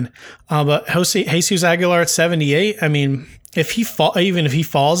 69. But Jesus Aguilar at 78, I mean, even if he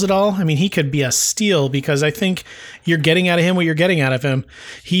falls at all, I mean, he could be a steal because I think you're getting out of him what you're getting out of him.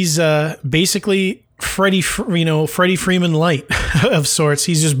 He's basically Freddie Freeman light of sorts.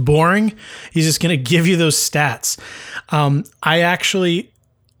 He's just boring. He's just going to give you those stats.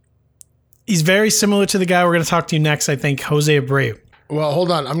 He's very similar to the guy we're going to talk to next, I think, Jose Abreu. Well,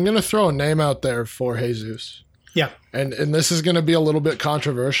 hold on. I'm going to throw a name out there for Jesus. Yeah. And this is going to be a little bit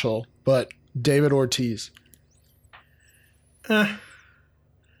controversial, but David Ortiz.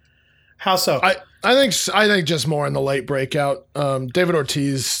 How so? I think just more in the late breakout. David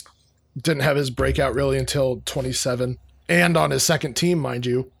Ortiz didn't have his breakout really until 27, and on his second team, mind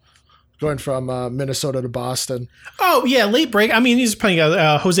you, going from Minnesota to Boston. Oh yeah, late break. I mean, he's playing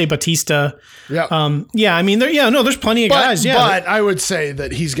Jose Bautista. Yeah, yeah. I mean, there's plenty of guys. Yeah, but I would say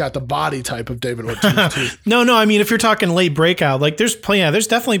that he's got the body type of David Ortiz too. No. I mean, if you're talking late breakout, like there's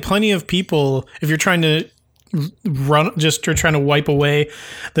definitely plenty of people. If you're trying to trying to wipe away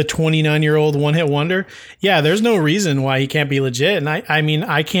the 29-year-old one-hit wonder. Yeah, there's no reason why he can't be legit. And I mean,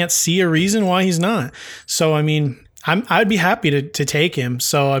 I can't see a reason why he's not. So, I mean, I'd be happy to take him.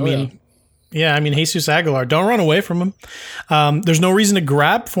 So, I mean, Jesus Aguilar, don't run away from him. There's no reason to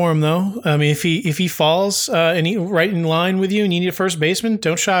grab for him though. I mean, if he falls and he right in line with you and you need a first baseman,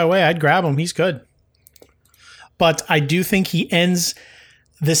 don't shy away. I'd grab him. He's good. But I do think he ends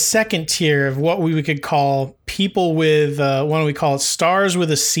the second tier of what we could call people with, why don't we call it stars with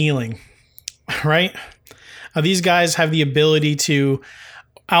a ceiling, right? These guys have the ability to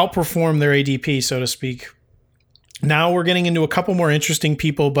outperform their ADP, so to speak. Now we're getting into a couple more interesting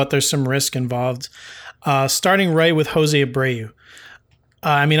people, but there's some risk involved. Starting right with Jose Abreu.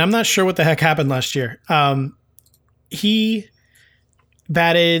 I mean, I'm not sure what the heck happened last year. He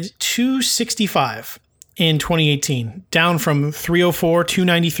batted .265 in 2018, down from 304,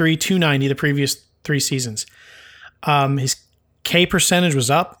 293, 290 the previous 3 seasons. His K percentage was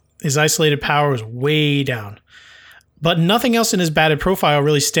up. His isolated power was way down. But nothing else in his batted profile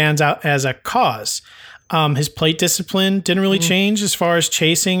really stands out as a cause. His plate discipline didn't really change as far as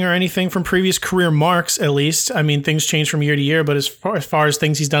chasing or anything from previous career marks, at least. I mean, things change from year to year, but as far as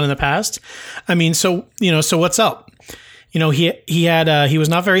things he's done in the past, I mean, so what's up? He was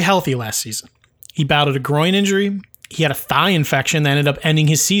not very healthy last season. He battled a groin injury. He had a thigh infection that ended up ending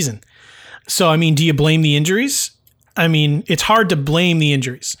his season. So, I mean, do you blame the injuries? I mean, it's hard to blame the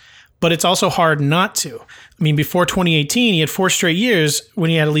injuries, but it's also hard not to. I mean, before 2018, he had 4 straight years when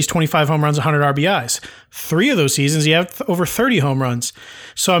he had at least 25 home runs, 100 RBIs. 3 of those seasons, he had over 30 home runs.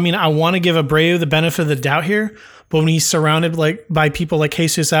 So, I mean, I want to give Abreu the benefit of the doubt here, but when he's surrounded by people like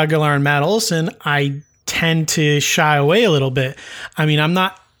Jesus Aguilar and Matt Olson, I tend to shy away a little bit. I mean, I'm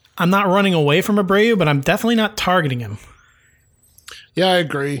not running away from Abreu, but I'm definitely not targeting him. Yeah, I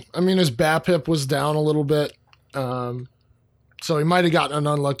agree. I mean, his BABIP was down a little bit. So he might have gotten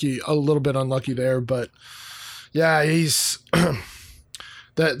a little bit unlucky there, but yeah, he's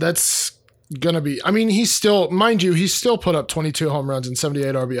that's going to be, I mean, he's still put up 22 home runs and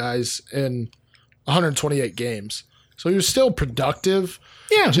 78 RBIs in 128 games. So he was still productive.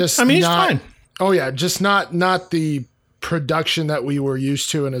 Yeah. He's fine. Oh yeah. Just not the production that we were used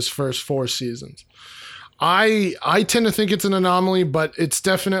to in his first 4 seasons. I tend to think it's an anomaly, but it's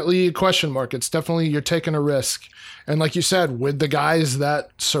definitely a question mark. It's definitely, you're taking a risk. And like you said, with the guys that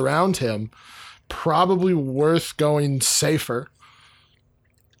surround him, probably worth going safer.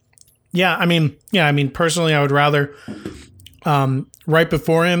 Yeah. I mean, personally, I would rather, right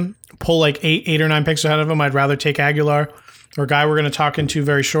before him, pull like 8 or 9 picks ahead of him. I'd rather take Aguilar, or a guy we're going to talk into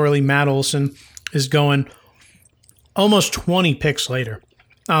very shortly, Matt Olson, is going almost 20 picks later.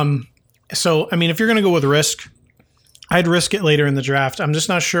 So, I mean, if you're going to go with risk, I'd risk it later in the draft. I'm just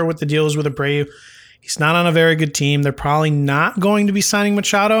not sure what the deal is with Abreu. He's not on a very good team. They're probably not going to be signing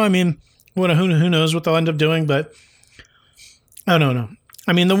Machado. I mean, who knows what they'll end up doing, but Oh, no.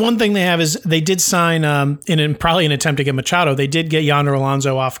 I mean, the one thing they have is they did sign, in probably an attempt to get Machado, they did get Yonder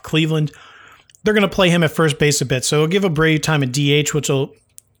Alonso off Cleveland. They're going to play him at first base a bit, so it'll give Abreu time at DH, which will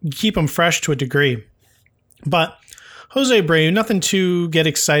keep him fresh to a degree. But Jose Abreu, nothing to get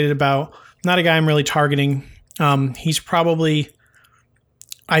excited about. Not a guy I'm really targeting. He's probably,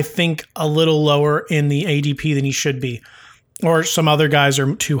 I think, a little lower in the ADP than he should be. Or some other guys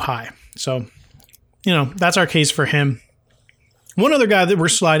are too high. So, that's our case for him. One other guy that we're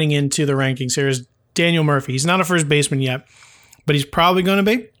sliding into the rankings here is Daniel Murphy. He's not a first baseman yet, but he's probably going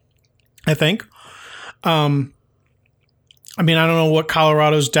to be, I think. I don't know what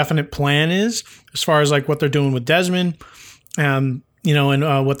Colorado's definite plan is as far as like what they're doing with Desmond, and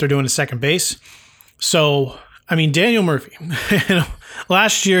what they're doing at second base. So, Daniel Murphy,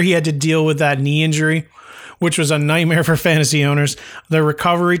 last year he had to deal with that knee injury, which was a nightmare for fantasy owners. The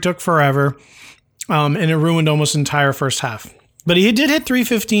recovery took forever, and it ruined almost the entire first half. But he did hit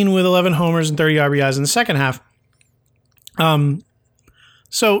 .315 with 11 homers and 30 RBIs in the second half.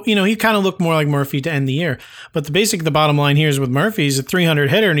 So, he kind of looked more like Murphy to end the year. But the bottom line here is with Murphy, he's a 300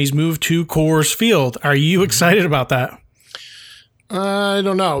 hitter and he's moved to Coors Field. Are you excited about that? I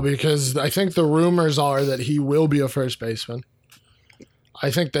don't know, because I think the rumors are that he will be a first baseman. I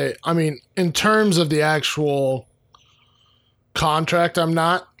think in terms of the actual contract, I'm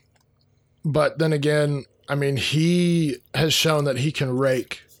not. But then again, he has shown that he can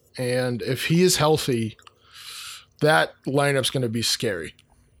rake. And if he is healthy, that lineup's going to be scary.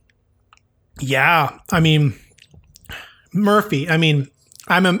 Yeah. Murphy, I'm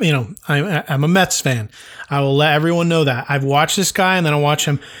a Mets fan. I will let everyone know that. I've watched this guy, and then I watch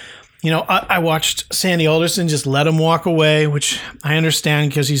him. I watched Sandy Alderson just let him walk away, which I understand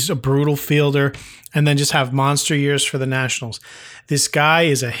because he's a brutal fielder, and then just have monster years for the Nationals. This guy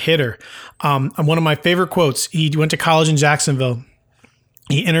is a hitter. One of my favorite quotes, he went to college in Jacksonville.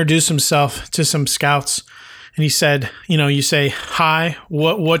 He introduced himself to some scouts, and he said, you say, "Hi,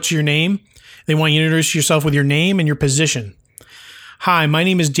 what's your name?" They want you to introduce yourself with your name and your position. "Hi, my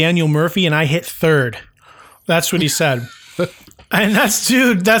name is Daniel Murphy, and I hit third." That's what he said. And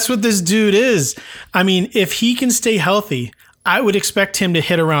that's what this dude is. If he can stay healthy, I would expect him to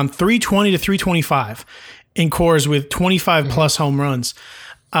hit around 320 to 325 in Coors with 25 plus home runs.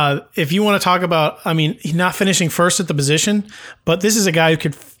 If you want to talk about, he's not finishing first at the position, but this is a guy who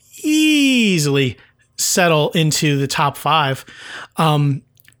could easily settle into the top 5. And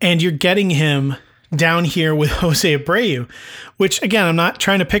you're getting him down here with Jose Abreu, which again, I'm not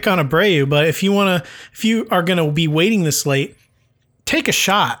trying to pick on Abreu, but if you are going to be waiting this late, take a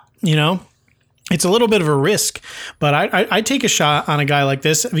shot. It's a little bit of a risk, but I take a shot on a guy like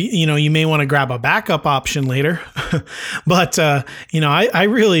this. You may want to grab a backup option later, but I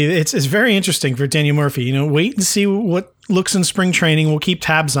really, it's very interesting for Daniel Murphy. Wait and see what looks in spring training. We'll keep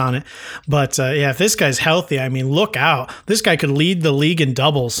tabs on it, but if this guy's healthy, look out. This guy could lead the league in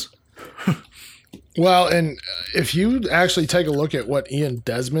doubles. Well, and if you actually take a look at what Ian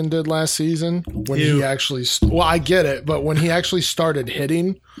Desmond did last season, when he actually, I get it, but when he actually started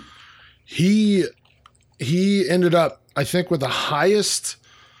hitting, he ended up, I think, with the highest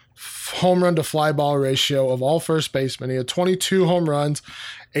home run to fly ball ratio of all first basemen. He had 22 home runs,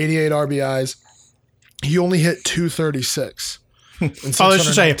 88 RBIs. He only hit 236. I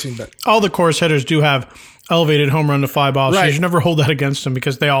should say, all the Coors hitters do have elevated home run to fly balls. Right. So you should never hold that against them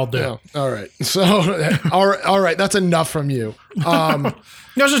because they all do. Yeah. All right. So, all right. That's enough from you. That's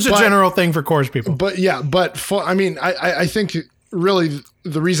just a general thing for Coors people. But yeah, I think really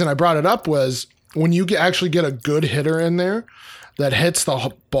the reason I brought it up was when you actually get a good hitter in there that hits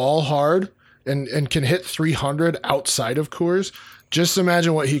the ball hard and can hit 300 outside of Coors, just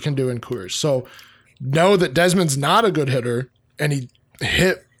imagine what he can do in Coors. So know that Desmond's not a good hitter, and he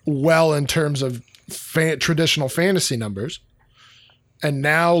hit well in terms of traditional fantasy numbers. And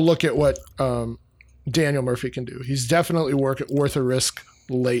now look at what Daniel Murphy can do. He's definitely worth a risk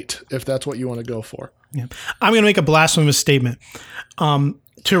late if that's what you want to go for. Yeah. I'm going to make a blasphemous statement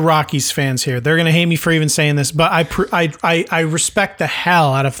to Rockies fans here. They're going to hate me for even saying this, but I respect the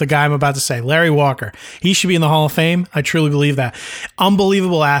hell out of the guy I'm about to say, Larry Walker. He should be in the Hall of Fame. I truly believe that.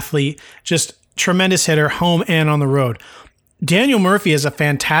 Unbelievable athlete, just tremendous hitter, home and on the road. Daniel Murphy is a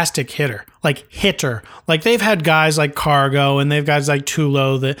fantastic hitter. Like they've had guys like Cargo and they've guys like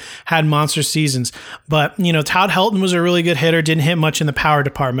Tulo that had monster seasons. But, Todd Helton was a really good hitter, didn't hit much in the power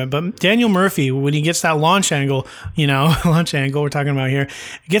department. But Daniel Murphy, when he gets that launch angle we're talking about here,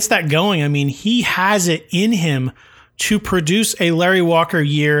 gets that going. He has it in him to produce a Larry Walker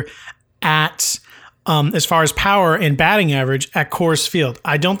year at, as far as power and batting average at Coors Field.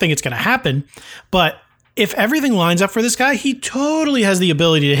 I don't think it's going to happen, but if everything lines up for this guy, he totally has the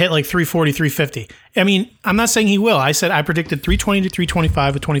ability to hit like 340, 350. I mean, I'm not saying he will. I said I predicted 320 to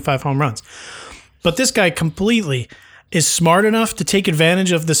 325 with 25 home runs. But this guy completely is smart enough to take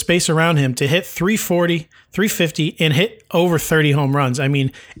advantage of the space around him to hit 340, 350, and hit over 30 home runs. I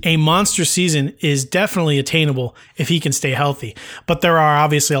mean, a monster season is definitely attainable if he can stay healthy. But there are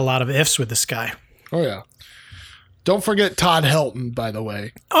obviously a lot of ifs with this guy. Oh, yeah. Don't forget Todd Helton, by the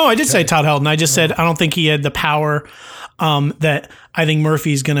way. Oh, I did say Todd Helton. I just said I don't think he had the power that I think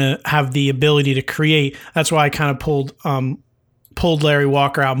Murphy's going to have the ability to create. That's why I kind of pulled Larry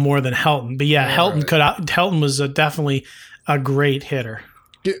Walker out more than Helton. But yeah, Helton was definitely a great hitter.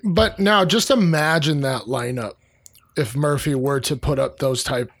 But now just imagine that lineup if Murphy were to put up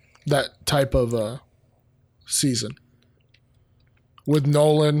that type of season with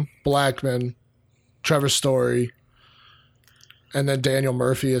Nolan, Blackmon, Trevor Story, and then Daniel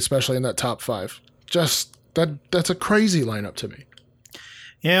Murphy, especially in that top 5. Just that's a crazy lineup to me.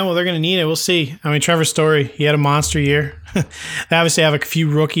 Yeah, well, they're going to need it. We'll see. I mean, Trevor Story, he had a monster year. They obviously have a few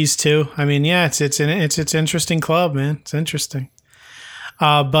rookies too. I mean, yeah, it's an interesting club, man. It's interesting.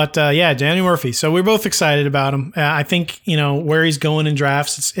 But Daniel Murphy. So we're both excited about him. I think where he's going in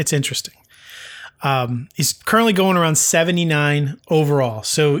drafts. It's interesting. He's currently going around 79 overall.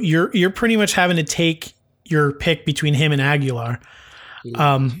 So you're pretty much having to take your pick between him and Aguilar.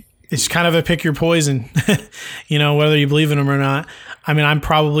 It's kind of a pick your poison, whether you believe in him or not. I mean, I'm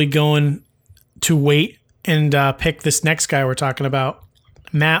probably going to wait and pick this next guy we're talking about,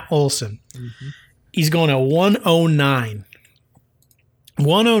 Matt Olson. Mm-hmm. He's going at 109.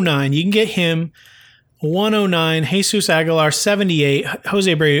 109. You can get him 109. Jesus Aguilar, 78.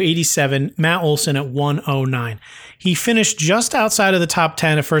 Jose Abreu, 87. Matt Olson at 109. He finished just outside of the top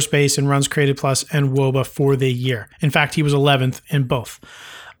 10 at first base in runs created plus and WOBA for the year. In fact, he was 11th in both.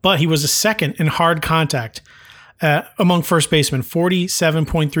 But he was a second in hard contact among first basemen,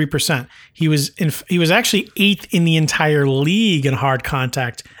 47.3%. He was actually 8th in the entire league in hard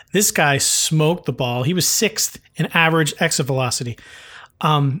contact. This guy smoked the ball. He was 6th in average exit velocity.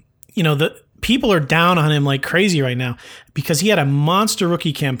 The people are down on him like crazy right now because he had a monster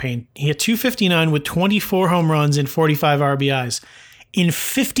rookie campaign. He had 259 with 24 home runs and 45 RBIs in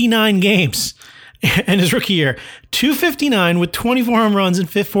 59 games in his rookie year. 259 with 24 home runs and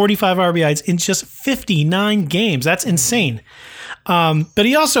 45 RBIs in just 59 games. That's insane. But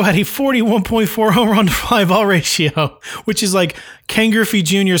he also had a 41.4 home run to fly ball ratio, which is like Ken Griffey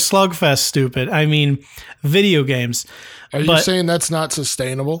Jr. slugfest stupid. I mean, video games. Are you saying that's not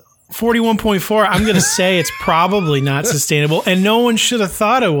sustainable? 41.4, I'm going to say it's probably not sustainable, and no one should have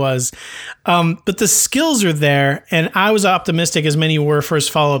thought it was. But the skills are there, and I was optimistic as many were for his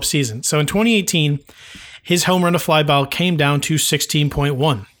follow-up season. So in 2018, his home run to fly ball came down to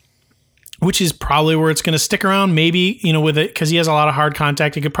 16.1, which is probably where it's going to stick around, maybe, with it, because he has a lot of hard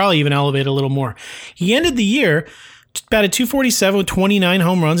contact. It could probably even elevate a little more. He ended the year batted 247 with 29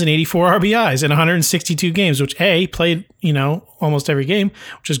 home runs and 84 RBIs in 162 games, which played, almost every game,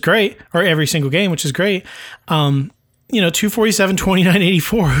 which is great, or every single game, which is great. 247, 29,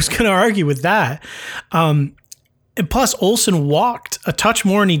 84. Who's going to argue with that? And plus, Olson walked a touch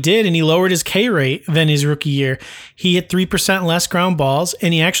more than he did, and he lowered his K rate than his rookie year. He hit 3% less ground balls,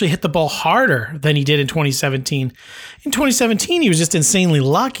 and he actually hit the ball harder than he did in 2017. In 2017, he was just insanely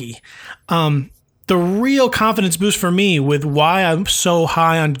lucky. The real confidence boost for me with why I'm so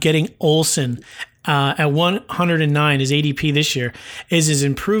high on getting Olson at 109, his ADP this year, is his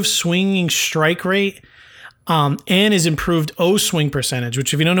improved swinging strike rate and his improved O-swing percentage,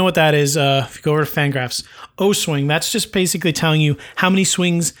 which if you don't know what that is, if you go over to Fangraphs, O-swing, that's just basically telling you how many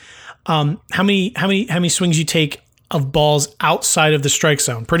swings, how many swings you take of balls outside of the strike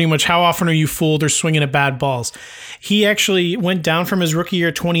zone. Pretty much how often are you fooled or swinging at bad balls? He actually went down from his rookie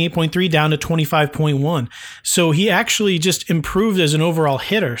year 28.3 down to 25.1. So he actually just improved as an overall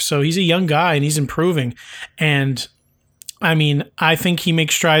hitter. So he's a young guy and he's improving. And I mean, I think he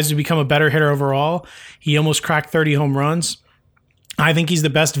makes strides to become a better hitter overall. He almost cracked 30 home runs. I think he's the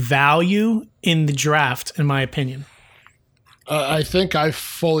best value in the draft, in my opinion. I think I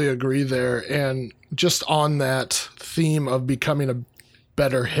fully agree there. And just on that theme of becoming a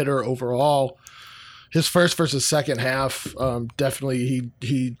better hitter overall, his first versus second half, definitely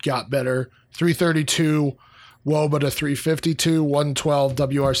he got better. 332 WOBA to 352, 112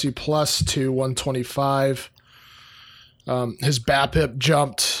 WRC plus to 125. His BABIP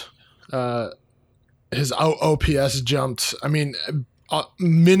jumped. His OPS jumped. I mean,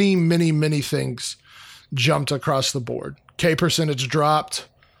 many things jumped across the board. K percentage dropped.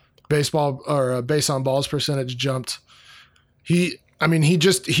 Baseball or base on balls percentage jumped. He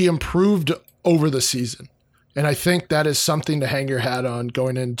improved over the season. And I think that is something to hang your hat on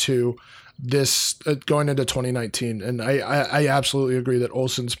going into 2019. And I absolutely agree that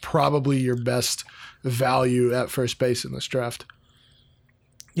Olson's probably your best value at first base in this draft.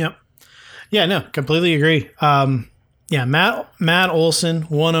 Yep. Yeah, no, completely agree. Matt Olson,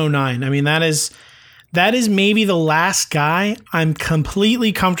 109. I mean, that is maybe the last guy I'm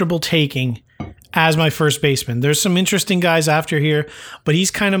completely comfortable taking as my first baseman. There's some interesting guys after here, but he's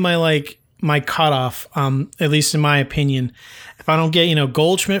kind of my cutoff, at least in my opinion. If I don't get,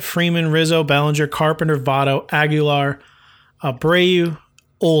 Goldschmidt, Freeman, Rizzo, Bellinger, Carpenter, Votto, Aguilar, Abreu,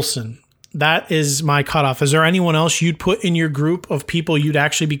 Olson. That is my cutoff. Is there anyone else you'd put in your group of people you'd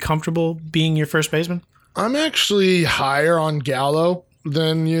actually be comfortable being your first baseman? I'm actually higher on Gallo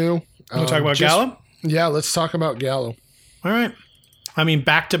than you. Want to talk about Gallo? Yeah, let's talk about Gallo. All right. I mean,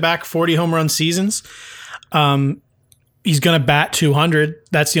 back-to-back 40 home run seasons. He's going to bat 200.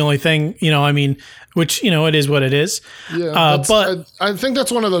 That's the only thing, which, it is what it is. Yeah, but I think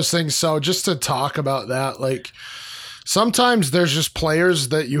that's one of those things. So just to talk about that, sometimes there's just players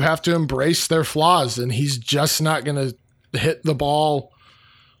that you have to embrace their flaws, and he's just not going to hit the ball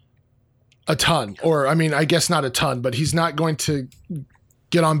a ton. Or, I guess not a ton, but he's not going to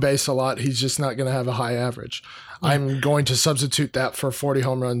get on base a lot. He's just not going to have a high average. I'm going to substitute that for 40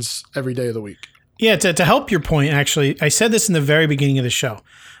 home runs every day of the week. Yeah, to help your point, actually, I said this in the very beginning of the show,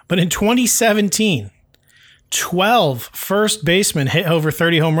 but in 2017, 12 first basemen hit over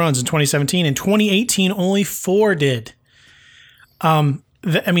 30 home runs in 2017. In 2018, only 4 did.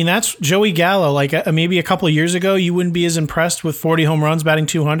 That's Joey Gallo. Maybe a couple of years ago, you wouldn't be as impressed with 40 home runs batting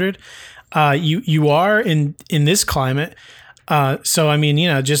 200. You are in this climate. There's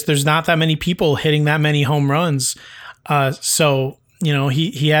not that many people hitting that many home runs.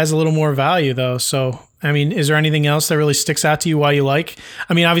 He has a little more value though. So, is there anything else that really sticks out to you why you like?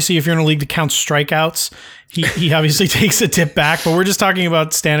 Obviously if you're in a league that counts strikeouts, he obviously takes a dip back, but we're just talking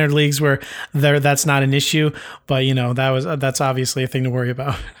about standard leagues where that's not an issue. But that's obviously a thing to worry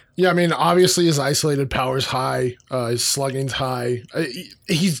about. Yeah, obviously his isolated power's high, his slugging's high.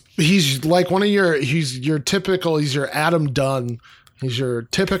 He's like he's your Adam Dunn. He's your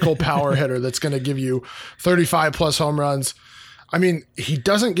typical power hitter that's going to give you 35 plus home runs. He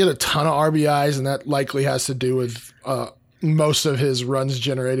doesn't get a ton of RBIs, and that likely has to do with most of his runs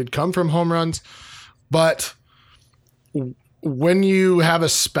generated come from home runs. But when you have a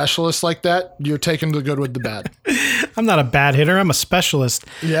specialist like that, you're taking the good with the bad. I'm not a bad hitter. I'm a specialist.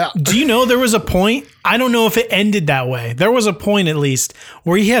 Yeah. Do you know there was a point? I don't know if it ended that way. There was a point, at least,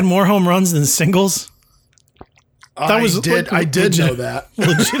 where he had more home runs than singles. I did know that.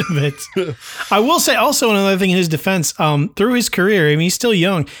 Legitimate. I will say also another thing in his defense, through his career, he's still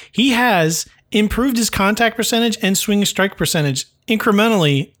young. He has improved his contact percentage and swing strike percentage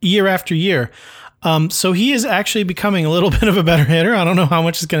incrementally year after year. So he is actually becoming a little bit of a better hitter. I don't know how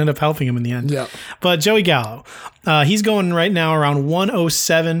much is going to end up helping him in the end. Yeah. But Joey Gallo, he's going right now around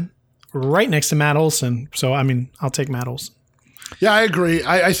 107, right next to Matt Olson. So, I'll take Matt Olson. Yeah, I agree.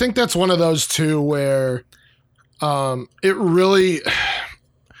 I think that's one of those two where it really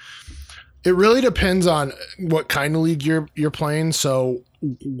depends on what kind of league you're playing. So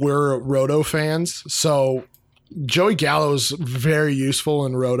we're Roto fans. So Joey Gallo is very useful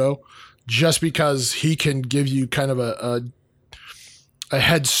in Roto just because he can give you kind of a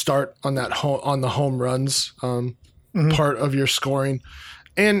head start on on the home runs part of your scoring.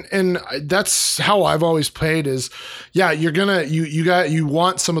 And that's how I've always played is, you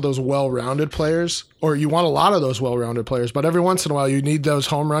want some of those well-rounded players, or you want a lot of those well-rounded players, but every once in a while you need those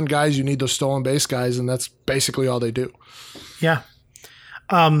home run guys, you need those stolen base guys, and that's basically all they do. Yeah.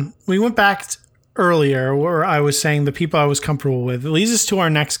 We went back earlier where I was saying the people I was comfortable with. It leads us to our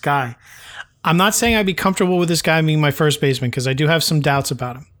next guy. I'm not saying I'd be comfortable with this guy being my first baseman because I do have some doubts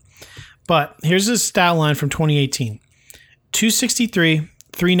about him. But here's his stat line from 2018. 263,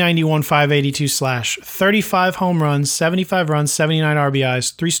 391, 582 slash, 35 home runs, 75 runs, 79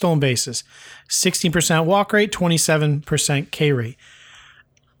 RBIs, 3 stolen bases, 16% walk rate, 27% K rate,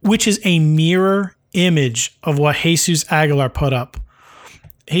 which is a mirror image of what Jesus Aguilar put up.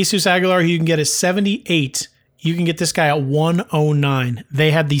 Jesus Aguilar, you can get a 78. You can get this guy at 109.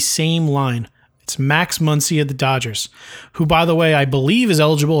 They had the same line. It's Max Muncy of the Dodgers, who, by the way, I believe is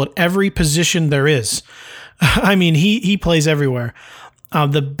eligible at every position there is. He plays everywhere.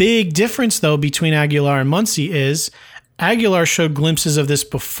 The big difference, though, between Aguilar and Muncy is Aguilar showed glimpses of this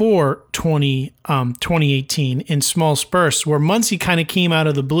before 2018 in small spurts, where Muncy kind of came out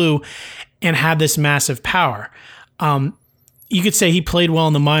of the blue and had this massive power. You could say he played well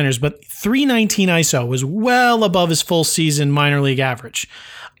in the minors, but 319 ISO was well above his full season minor league average.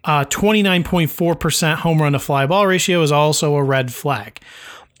 29.4% home run to fly ball ratio is also a red flag.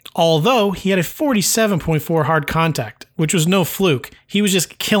 Although he had a 47.4 hard contact, which was no fluke. He was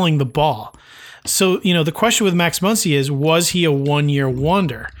just killing the ball. So, the question with Max Muncy is, was he a one-year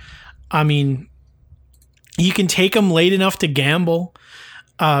wonder? I mean, you can take him late enough to gamble.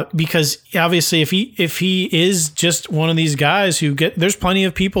 Because obviously, if he is just one of these guys there's plenty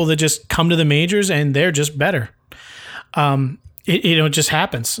of people that just come to the majors and they're just better. It just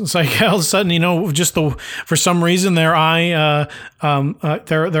happens. It's like all of a sudden, for some reason their eye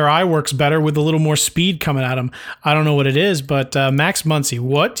works better with a little more speed coming at them. I don't know what it is, but Max Muncy,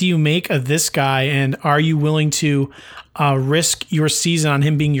 what do you make of this guy, and are you willing to risk your season on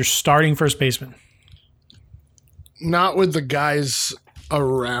him being your starting first baseman? Not with the guys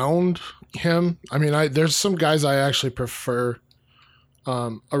around him. I mean, there's some guys I actually prefer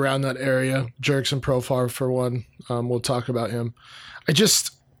around that area. Jurickson Profar for one. We'll talk about him.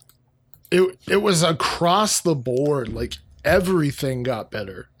 It was across the board. Like, everything got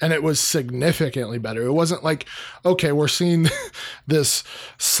better, and it was significantly better. It wasn't like, okay, we're seeing this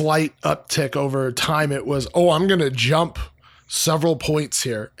slight uptick over time. It was, I'm going to jump several points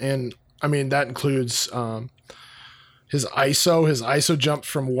here. And I mean, that includes, his ISO jumped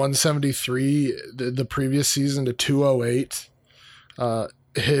from 173 the previous season to 208.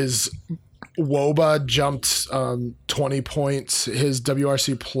 His WOBA jumped 20 points. His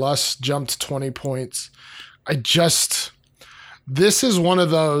WRC plus jumped 20 points. This is one of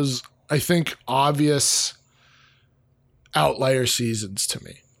those, I think, obvious outlier seasons to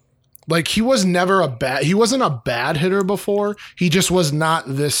me. Like, he wasn't a bad hitter before. He just was not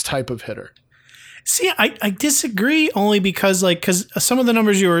this type of hitter. See, I disagree only because some of the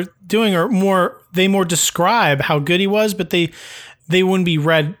numbers you were doing are more describe how good he was, but they wouldn't be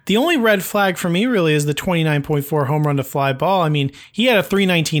red. The only red flag for me really is the 29.4 home run to fly ball. I mean, he had a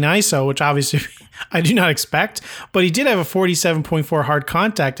 319 ISO, which obviously I do not expect, but he did have a 47.4 hard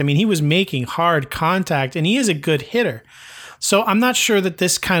contact. I mean, he was making hard contact, and he is a good hitter. So I'm not sure that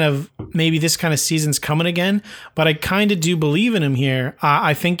this kind of season's coming again, but I kind of do believe in him here.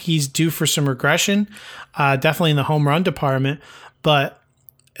 I think he's due for some regression, definitely in the home run department. But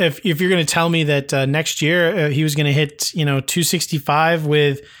if you're going to tell me that next year he was going to hit 265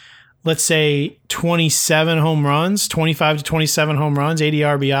 with, let's say, 27 home runs, 25 to 27 home runs, 80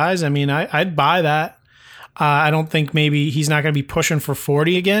 RBIs, I mean, I'd buy that. I don't think maybe he's not going to be pushing for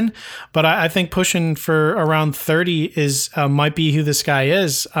 40 again, but I think pushing for around 30 is might be who this guy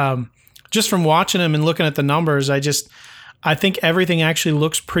is. Just from watching him and looking at the numbers, I think everything actually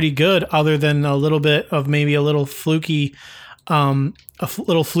looks pretty good, other than a little bit of maybe a little fluky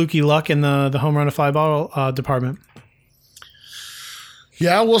luck in the home run to fly ball department.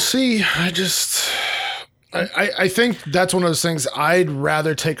 Yeah, we'll see. I think that's one of those things. I'd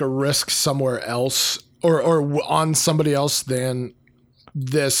rather take a risk somewhere else or on somebody else than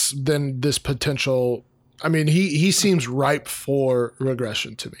this potential. I mean, he seems ripe for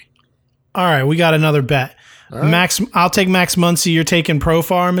regression to me. All right, we got another bet. Right. Max, I'll take Max Muncy. You're taking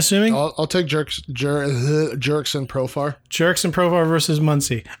Profar, I'm assuming? I'll take Jurickson Profar. Jurickson Profar versus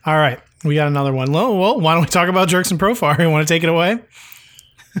Muncy. All right, we got another one. Well, why don't we talk about Jurickson Profar? You want to take it away?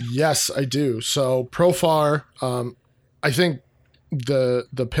 Yes, I do. So Profar, I think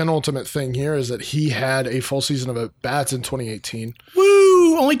the penultimate thing here is that he had a full season of at-bats in 2018.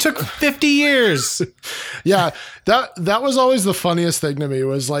 Woo! Only took 50 years. Yeah, that was always the funniest thing to me,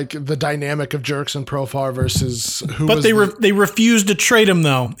 was like the dynamic of Jurickson Profar versus who. But they refused to trade him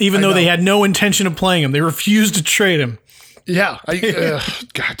though, even though they had no intention of playing him. They refused to trade him. Yeah,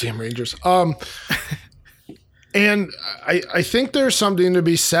 goddamn Rangers. And I think there's something to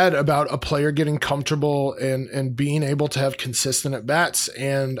be said about a player getting comfortable and being able to have consistent at-bats.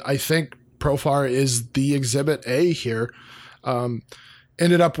 And I think Profar is the exhibit A here.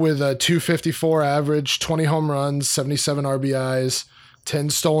 Ended up with a 254 average, 20 home runs, 77 RBIs, 10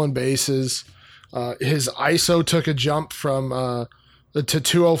 stolen bases. His ISO took a jump from to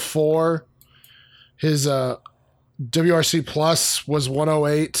 204. His WRC plus was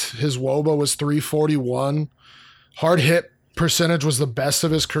 108. His WOBA was 341. Hard hit percentage was the best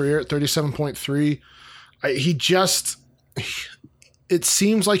of his career at 37.3. It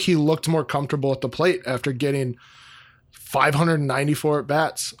seems like he looked more comfortable at the plate after getting 594 at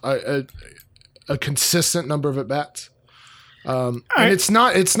bats, a consistent number of at bats. And it's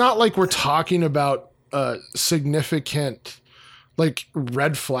not like we're talking about significant like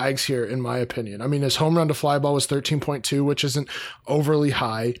red flags here, in my opinion. I mean, his home run to fly ball was 13.2, which isn't overly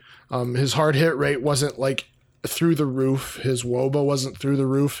high. His hard hit rate wasn't like through the roof. His WOBA wasn't through the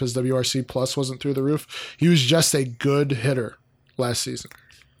roof. His WRC plus wasn't through the roof. He was just a good hitter last season.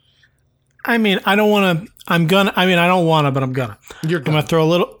 I mean, I don't want to. I don't want to, but I'm gonna. I'm gonna throw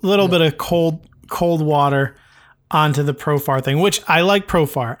a little bit of cold water onto the Profar thing, which I like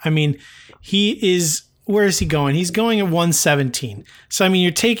Profar. I mean, he is. Where is he going? He's going at 117. So I mean,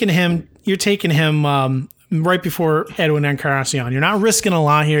 you're taking him right before Edwin Encarnacion. You're not risking a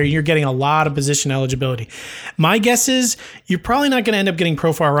lot here. You're getting a lot of position eligibility. My guess is you're probably not going to end up getting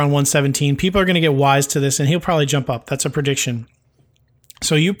Profar around 117. People are going to get wise to this, and he'll probably jump up. That's a prediction.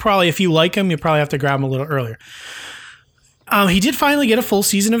 So you probably, if you like him, you probably have to grab him a little earlier. He did finally get a full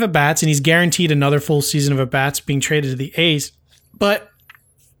season of at-bats, and he's guaranteed another full season of at-bats being traded to the A's. But,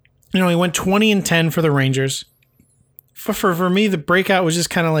 he went 20-10 for the Rangers. For me, the breakout was just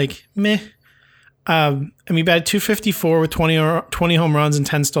kind of like, meh. He batted .254 with 20 home runs and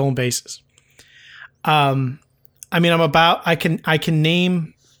 10 stolen bases. I can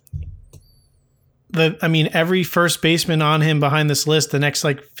name every first baseman on him behind this list, the next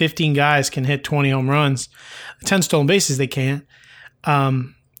 15 guys can hit 20 home runs. 10 stolen bases, they can't.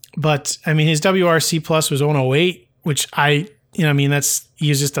 But his WRC plus was 108, which he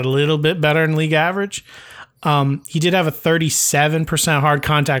was just a little bit better than league average. He did have a 37% hard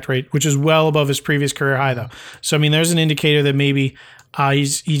contact rate, which is well above his previous career high, though. So, there's an indicator that maybe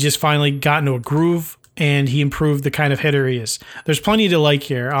he just finally got into a groove and he improved the kind of hitter he is. There's plenty to like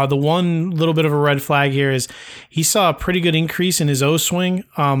here. The one little bit of a red flag here is he saw a pretty good increase in his O-swing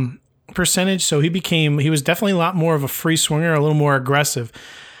percentage. So he was definitely a lot more of a free swinger, a little more aggressive.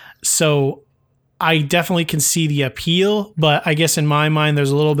 So I definitely can see the appeal, but I guess in my mind, there's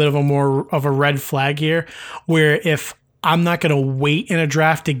a little bit of a red flag here where if I'm not going to wait in a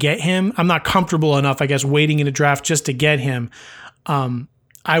draft to get him, I'm not comfortable enough, I guess, waiting in a draft just to get him.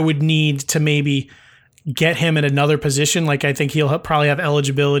 I would need to maybe get him at another position. I think he'll probably have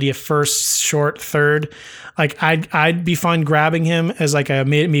eligibility at first, short, third. I'd be fine grabbing him as a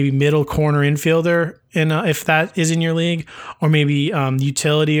maybe middle corner infielder, if that is in your league, or maybe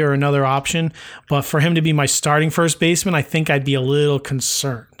utility or another option. But for him to be my starting first baseman, I think I'd be a little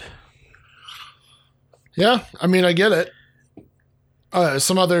concerned. Yeah, I get it.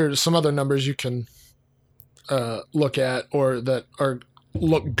 Some other numbers you can look at or that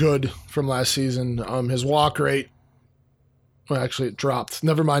look good from last season. His walk rate, well, actually it dropped.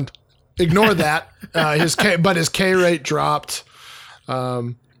 Never mind. Ignore that. His K rate dropped.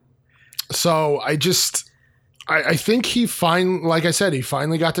 So I think he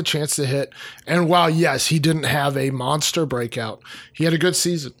finally got the chance to hit. And while yes, he didn't have a monster breakout, he had a good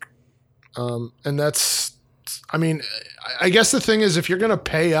season. And that's, I guess the thing is, if you're going to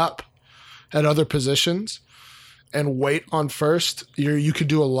pay up at other positions and wait on first, you could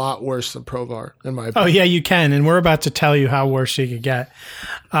do a lot worse than Profar, in my opinion. Oh, yeah, you can. And we're about to tell you how worse you could get.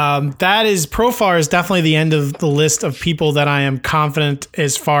 Profar is definitely the end of the list of people that I am confident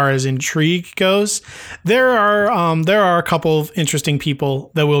as far as intrigue goes. There are a couple of interesting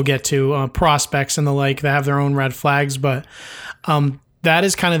people that we'll get to, prospects and the like, that have their own red flags, but that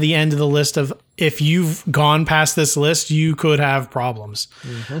is kind of the end of the list of, if you've gone past this list, you could have problems.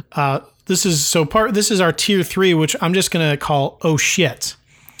 Mm-hmm. This is our tier 3, which I'm just going to call oh shit.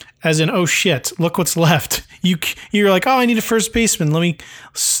 As in, oh shit, look what's left. You're like, oh, I need a first baseman. Let me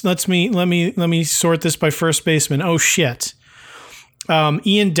sort this by first baseman. Oh shit.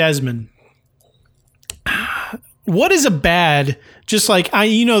 Ian Desmond. What is a bad, just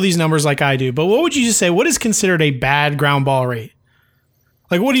these numbers like I do, but what would you just say? What is considered a bad ground ball rate?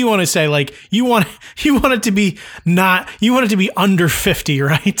 What do you want to say? You want it to be under 50,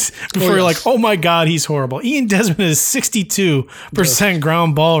 right? Before you're like, oh my God, he's horrible. Ian Desmond is 62%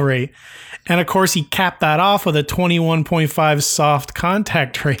 ground ball rate. And of course, he capped that off with a 21.5 soft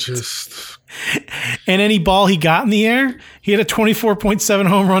contact rate. And any ball he got in the air, he had a 24.7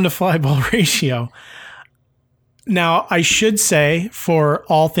 home run to fly ball ratio. Now, I should say, for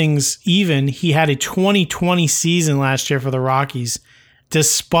all things even, he had a 2020 season last year for the Rockies,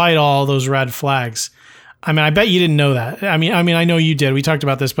 despite all those red flags. I bet you didn't know that. I know you did. We talked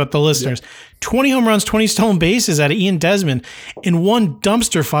about this, but the listeners, 20 home runs, 20 stolen bases out of Ian Desmond in one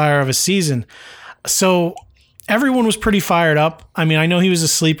dumpster fire of a season. So everyone was pretty fired up. I know he was a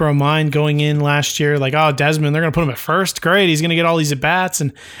sleeper of mine going in last year. Desmond, they're going to put him at first. Great. He's going to get all these at-bats.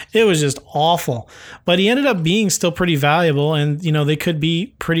 And it was just awful. But he ended up being still pretty valuable. And, they could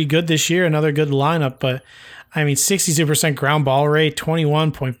be pretty good this year. Another good lineup. But 62% ground ball rate,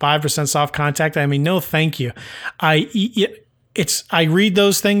 21.5% soft contact. No, thank you. I read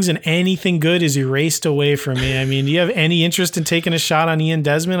those things and anything good is erased away from me. Do you have any interest in taking a shot on Ian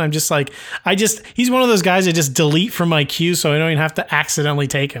Desmond? I'm just he's one of those guys I just delete from my queue so I don't even have to accidentally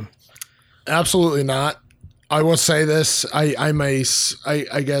take him. Absolutely not. I will say this. I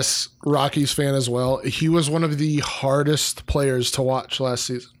guess Rockies fan as well. He was one of the hardest players to watch last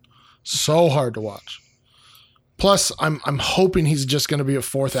season. So hard to watch. Plus, I'm hoping he's just going to be a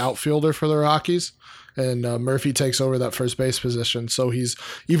fourth outfielder for the Rockies, and Murphy takes over that first base position, so he's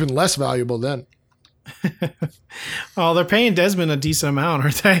even less valuable then. Oh, they're paying Desmond a decent amount,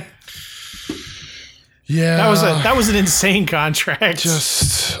 aren't they? Yeah, that was an insane contract.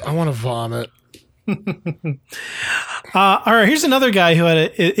 I want to vomit. All right, here's another guy who had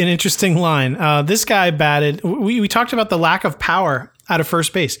an interesting line. This guy batted. We talked about the lack of power out of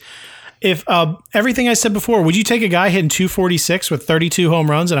first base. If everything I said before, would you take a guy hitting 246 with 32 home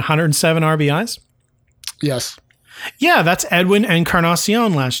runs and 107 RBIs? Yes. Yeah, that's Edwin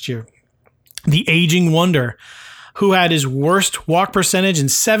Encarnacion last year. The aging wonder who had his worst walk percentage in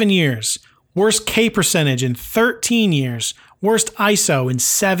 7 years, worst K percentage in 13 years, worst ISO in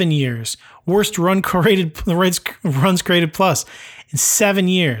 7 years, worst runs created plus in 7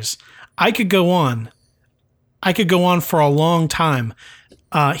 years. I could go on for a long time.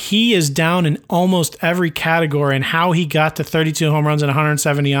 He is down in almost every category, and how he got to 32 home runs and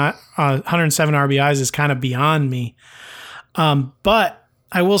 107 RBIs is kind of beyond me. But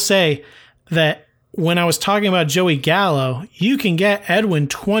I will say that when I was talking about Joey Gallo, you can get Edwin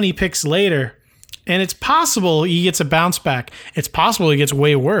 20 picks later, and it's possible he gets a bounce back. It's possible he gets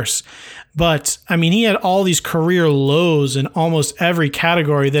way worse. But, I mean, he had all these career lows in almost every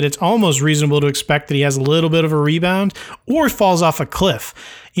category that it's almost reasonable to expect that he has a little bit of a rebound or falls off a cliff.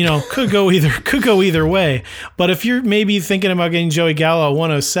 You know, could go either way. But if you're maybe thinking about getting Joey Gallo at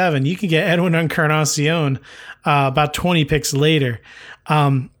 107, you can get Edwin Encarnacion about 20 picks later.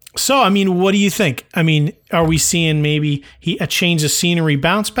 So, I mean, what do you think? I mean, are we seeing maybe a change of scenery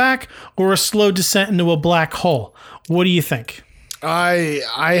bounce back or a slow descent into a black hole? What do you think?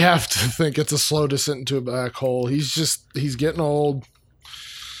 I have to think it's a slow descent into a black hole. He's getting old.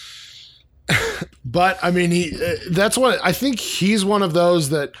 But I mean, that's what I think. He's one of those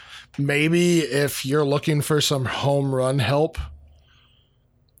that maybe if you're looking for some home run help,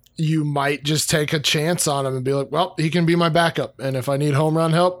 you might just take a chance on him and be like, well, he can be my backup. And if I need home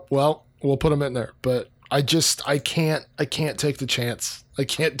run help, well, we'll put him in there. But I can't take the chance. I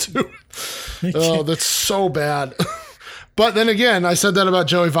can't do it. Oh, that's so bad. But then again, I said that about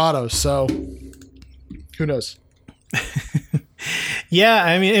Joey Votto, so who knows? Yeah,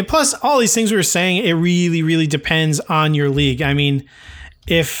 I mean, and plus all these things we were saying, it really, really depends on your league. I mean,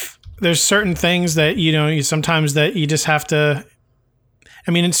 if there's certain things that, sometimes that you just have to,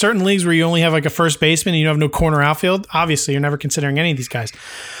 I mean, in certain leagues where you only have like a first baseman and you don't have no corner outfield, obviously you're never considering any of these guys.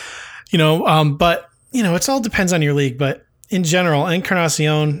 But, it all depends on your league. But in general,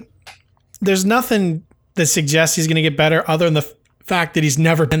 Encarnacion, there's nothing that suggests he's going to get better other than the fact that he's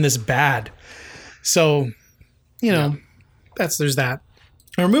never been this bad. So, there's that.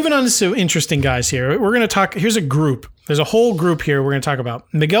 We're moving on to some interesting guys here. We're going to talk, here's a group. There's a whole group here we're going to talk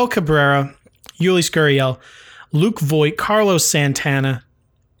about. Miguel Cabrera, Yuli Gurriel, Luke Voit, Carlos Santana,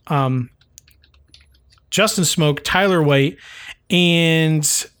 Justin Smoke, Tyler White,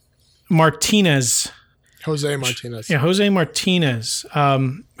 and Martinez. Jose Martinez. Yeah, Jose Martinez,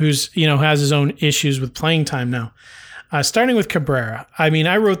 who's, has his own issues with playing time now. Starting with Cabrera. I mean,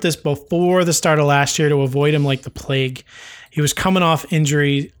 I wrote this before the start of last year to avoid him like the plague. He was coming off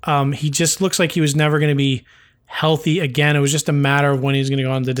injury. He just looks like he was never going to be healthy again. It was just a matter of when he was going to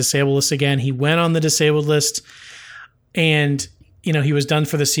go on the disabled list again. He went on the disabled list, and he was done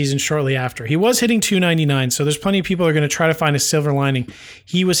for the season shortly after. He was hitting 299, so there's plenty of people who are going to try to find a silver lining.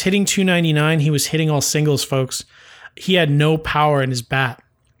 He was hitting 299. He was hitting all singles, folks. He had no power in his bat.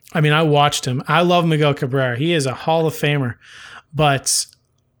 I mean, I watched him. I love Miguel Cabrera. He is a Hall of Famer. But,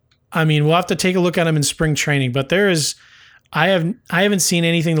 I mean, we'll have to take a look at him in spring training. But I haven't seen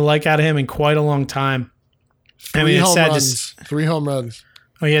anything to like out of him in quite a long time. Three home runs.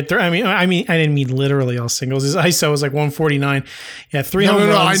 Oh, yeah. I mean, I didn't mean literally all singles. His ISO was like 149. Yeah, three home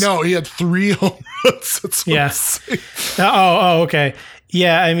runs. I know. He had 3 home runs. That's what I'm saying. Okay.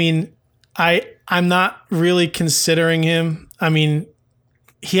 Yeah, I mean, I'm not really considering him. I mean,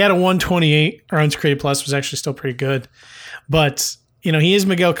 he had a 128 runs created plus, was actually still pretty good. But, he is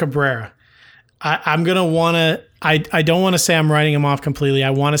Miguel Cabrera. I'm going to want to, I don't want to say I'm writing him off completely.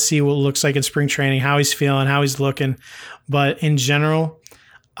 I want to see what it looks like in spring training, how he's feeling, how he's looking. But in general,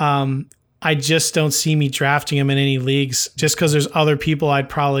 I just don't see me drafting him in any leagues just because there's other people I'd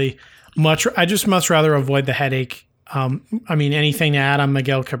much rather avoid the headache. I mean, anything to add on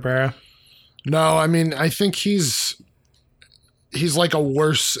Miguel Cabrera? No, I mean, I think he's like a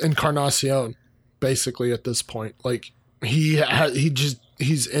worse Encarnacion, basically, at this point. Like, he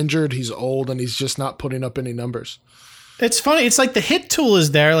he's injured, he's old, and he's just not putting up any numbers. It's funny. It's like the hit tool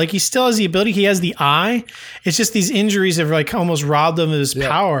is there. Like he still has the ability. He has the eye. It's just these injuries have like almost robbed him of his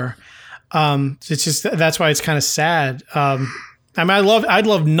power. It's just that's why it's kind of sad. I mean, I'd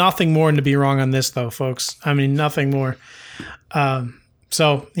love nothing more than to be wrong on this though, folks. I mean, nothing more.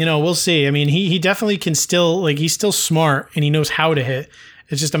 So we'll see. I mean, he definitely can still he's still smart and he knows how to hit.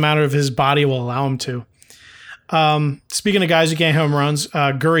 It's just a matter of his body will allow him to. Speaking of guys who can't hit home runs,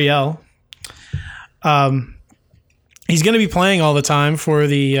 Gurriel. He's going to be playing all the time for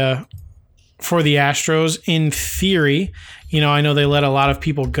the Astros. In theory, I know they let a lot of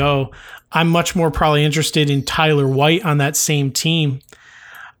people go. I'm much more probably interested in Tyler White on that same team.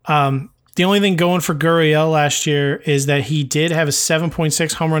 The only thing going for Gurriel last year is that he did have a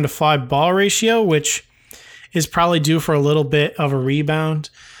 7.6 home run to fly ball ratio, which is probably due for a little bit of a rebound.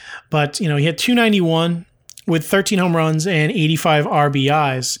 But, he had 291 with 13 home runs and 85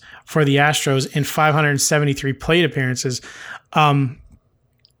 RBIs for the Astros in 573 plate appearances.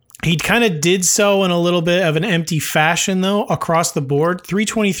 He kind of did so in a little bit of an empty fashion, though, across the board.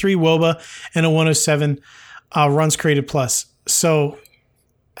 323 WOBA and a 107 runs created plus. So,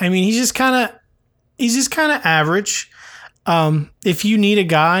 I mean, he's just kind of average. If you need a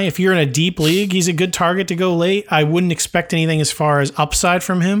guy, if you're in a deep league, he's a good target to go late. I wouldn't expect anything as far as upside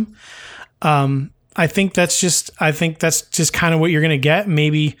from him. I think that's just kind of what you're going to get.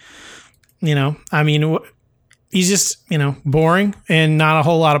 Maybe, I mean, he's just, boring and not a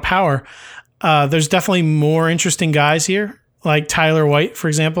whole lot of power. There's definitely more interesting guys here, like Tyler White, for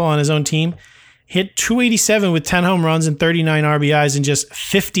example, on his own team. Hit 287 with 10 home runs and 39 RBIs in just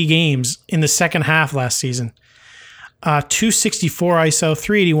 50 games in the second half last season. 264 ISO,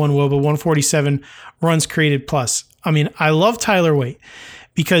 381 WOBA, 147 runs created plus. I mean, I love Tyler White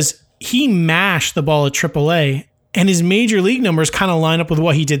because he mashed the ball at AAA, and his major league numbers kind of line up with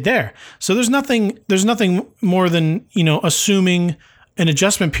what he did there. So there's nothing more than, assuming an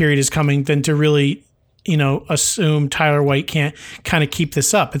adjustment period is coming than to really, assume Tyler White can't kind of keep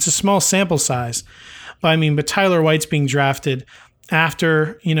this up. It's a small sample size. But Tyler White's being drafted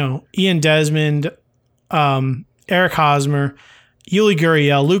after, Ian Desmond, Eric Hosmer, Yuli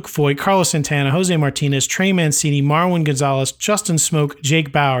Gurriel, Luke Voit, Carlos Santana, Jose Martinez, Trey Mancini, Marwin Gonzalez, Justin Smoke,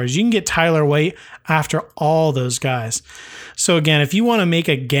 Jake Bowers. You can get Tyler White after all those guys. So again, if you want to make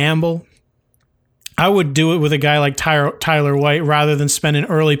a gamble, I would do it with a guy like Tyler White rather than spend an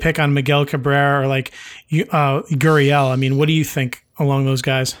early pick on Miguel Cabrera or like Gurriel. I mean, what do you think along those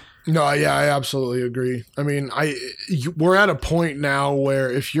guys? No, yeah, I absolutely agree. I mean, we're at a point now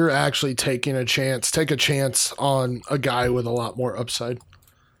where if you're actually taking a chance, take a chance on a guy with a lot more upside.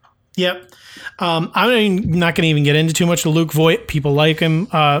 Yep. I'm not going to even get into too much of Luke Voit. People like him.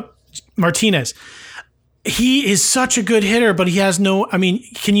 Martinez. He is such a good hitter, but he has no. I mean,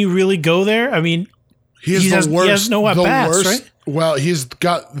 can you really go there? I mean, he has no at bats, right? Well, he's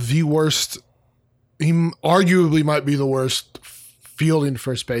got the worst. He arguably might be the worst fielding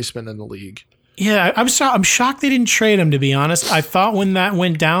first baseman in the league. Yeah, I'm shocked they didn't trade him, to be honest. I thought when that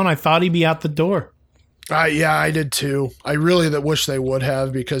went down, I thought he'd be out the door. Yeah, I did too. I really wish they would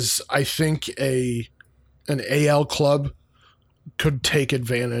have, because I think an AL club could take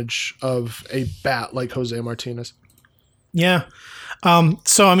advantage of a bat like Jose Martinez. Yeah.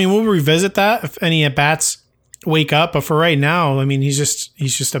 So, I mean, we'll revisit that if any at bats wake up. But for right now, I mean, he's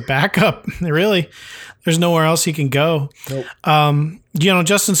just a backup. Really, there's nowhere else he can go. Nope.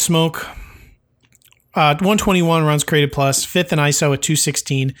 Justin Smoke, 121 runs created plus, fifth in ISO at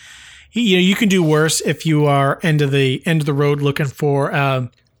 216. You can do worse if you are end of the road looking for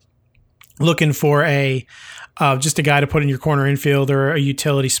a just a guy to put in your corner infield or a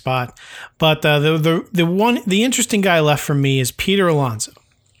utility spot. But the interesting guy left for me is Peter Alonso.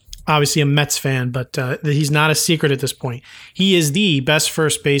 Obviously a Mets fan, but he's not a secret at this point. He is the best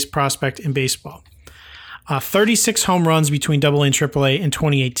first base prospect in baseball. 36 home runs between AA and AAA in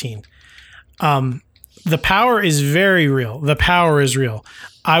 2018. The power is very real. The power is real.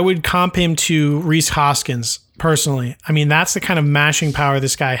 I would comp him to Rhys Hoskins personally. I mean, that's the kind of mashing power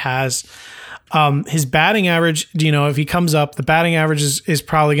this guy has. His batting average, if he comes up, the batting average is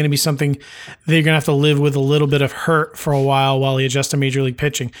probably going to be something they're going to have to live with a little bit of hurt for a while he adjusts to major league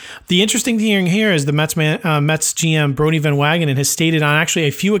pitching. The interesting thing here is the Mets GM Brodie Van Wagenen has stated on actually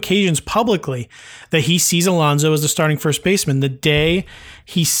a few occasions publicly that he sees Alonso as the starting first baseman. The day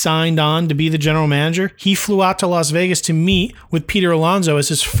he signed on to be the general manager, he flew out to Las Vegas to meet with Peter Alonso as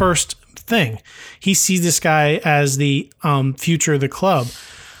his first thing. He sees this guy as the future of the club.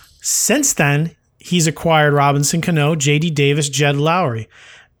 Since then, he's acquired Robinson Cano, J.D. Davis, Jed Lowry.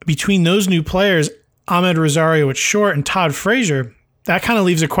 Between those new players, Ahmed Rosario at short and Todd Frazier, that kind of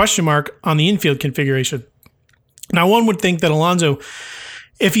leaves a question mark on the infield configuration. Now, one would think that Alonso,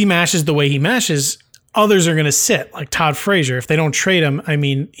 if he mashes the way he mashes, others are going to sit, like Todd Frazier. If they don't trade him, I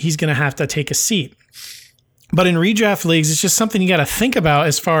mean, he's going to have to take a seat. But in redraft leagues, it's just something you got to think about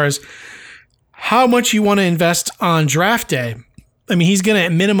as far as how much you want to invest on draft day. I mean, he's going to,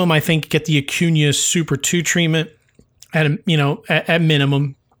 at minimum, I think, get the Acuna Super 2 treatment at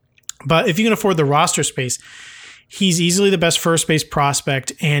minimum. But if you can afford the roster space, he's easily the best first base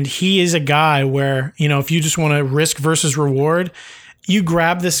prospect. And he is a guy where, if you just want to risk versus reward, you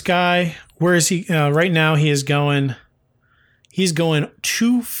grab this guy. Where is he? Right now, he's going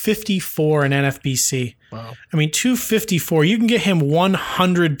 254 in NFBC. Wow. I mean, 254. You can get him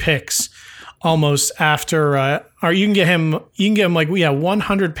 100 picks almost after, or you can get him like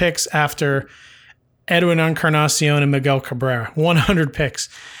 100 picks after Edwin Encarnacion and Miguel Cabrera. 100 picks.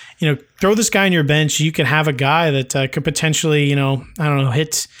 Throw this guy on your bench. You could have a guy that could potentially, hit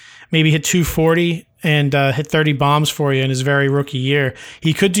 240 and hit 30 bombs for you in his very rookie year.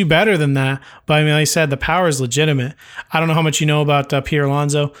 He could do better than that, but I mean, like I said, the power is legitimate. I don't know how much you know about Peter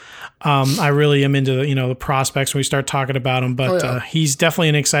Alonso. I really am into the prospects when we start talking about him, but he's definitely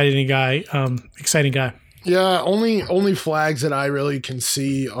an exciting guy. Yeah, only flags that I really can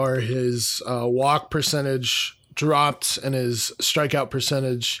see are his walk percentage dropped and his strikeout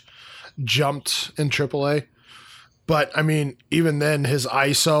percentage jumped in AAA. But, I mean, even then, his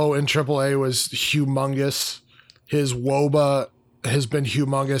ISO in AAA was humongous. His WOBA has been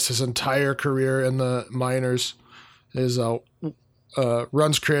humongous his entire career in the minors. His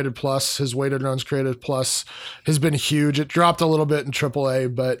runs created plus, his weighted runs created plus has been huge. It dropped a little bit in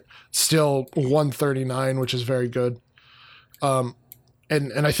AAA, but still 139, which is very good. And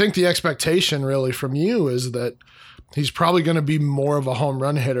I think the expectation really from you is that he's probably going to be more of a home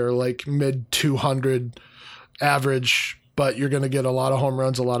run hitter, like mid 200 average, but you're going to get a lot of home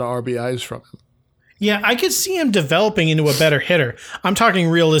runs, a lot of RBIs from him. Yeah, I could see him developing into a better hitter. I'm talking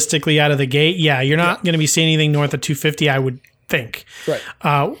realistically out of the gate. Yeah, you're not going to be seeing anything north of 250, I would think. Right.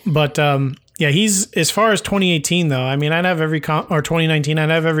 But he's, as far as 2018 though, I mean, or 2019, I'd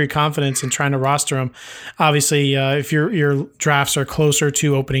have every confidence in trying to roster him. Obviously, if your drafts are closer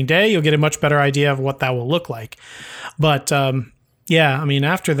to opening day, you'll get a much better idea of what that will look like. But I mean,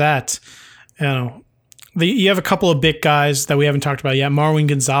 after that, you have a couple of big guys that we haven't talked about yet. Marwin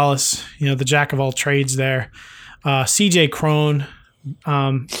Gonzalez, the jack of all trades there. CJ Cron,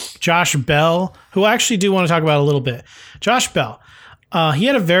 Josh Bell, who I actually do want to talk about a little bit. Josh Bell, he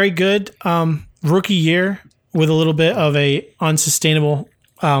had a very good rookie year with a little bit of a unsustainable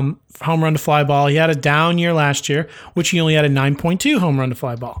home run to fly ball. He had a down year last year, which he only had a 9.2 home run to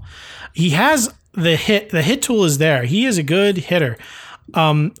fly ball. He has the hit tool is there. He is a good hitter.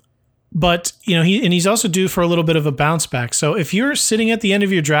 But, he's also due for a little bit of a bounce back. So if you're sitting at the end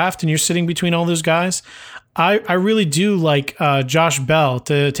of your draft and you're sitting between all those guys, I really do like Josh Bell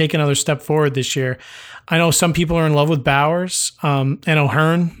to take another step forward this year. I know some people are in love with Bowers and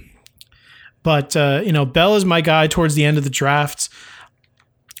O'Hearn, but, Bell is my guy towards the end of the draft.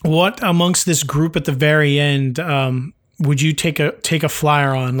 What amongst this group at the very end would you take a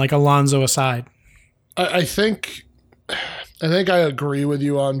flyer on, like Alonso aside? I think I agree with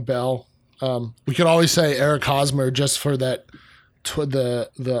you on Bell. We could always say Eric Hosmer just for that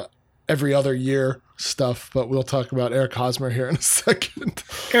the every other year stuff, but we'll talk about Eric Hosmer here in a second.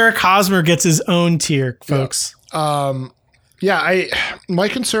 Eric Hosmer gets his own tier, folks. My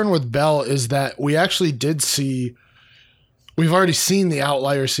concern with Bell is that we've already seen the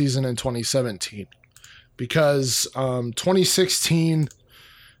outlier season in 2017 because 2016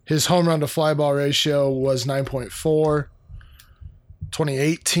 his home run to fly ball ratio was 9.4.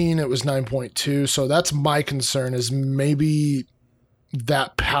 2018 it was 9.2. So that's my concern is maybe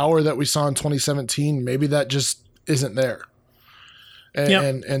that power that we saw in 2017, maybe that just isn't there.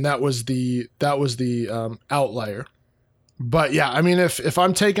 And that was the outlier. But yeah, I mean, if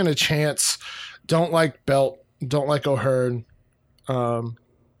I'm taking a chance, don't like Belt, don't like O'Hearn.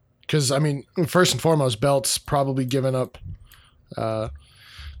 Cause I mean, first and foremost, Belt's probably given up,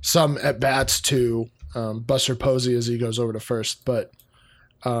 some at bats to, Buster Posey as he goes over to first, but,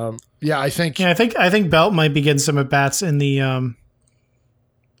 I think Belt might be getting some at bats in the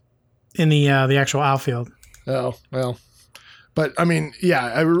actual outfield. Oh, well, but I mean,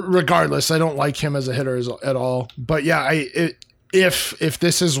 regardless, I don't like him as a hitter at all, but if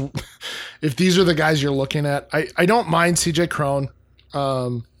these are the guys you're looking at, I don't mind CJ Cron,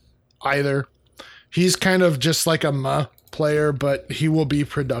 either. He's kind of just like a player, but he will be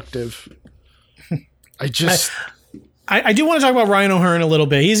productive. I do want to talk about Ryan O'Hearn a little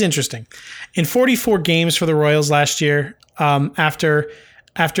bit. He's interesting. In 44 games for the Royals last year, after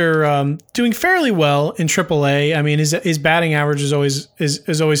doing fairly well in AAA, I mean his batting average is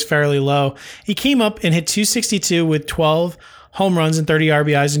always fairly low. He came up and hit 262 with 12 home runs and 30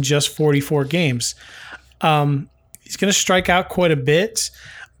 RBIs in just 44 games. He's going to strike out quite a bit,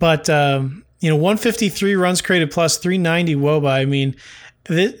 but 153 runs created plus 390 WOBA. I mean,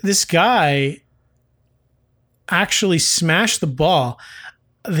 this guy actually smashed the ball.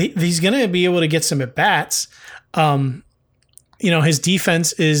 He's going to be able to get some at bats. His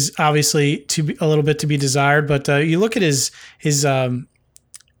defense is obviously a little bit to be desired, but you look at his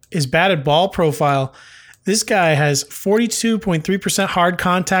batted ball profile. This guy has 42.3% hard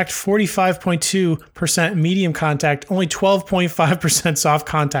contact, 45.2% medium contact, only 12.5% soft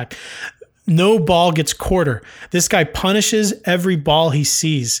contact. No ball gets quarter. This guy punishes every ball he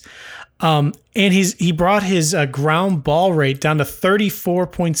sees. And he brought his ground ball rate down to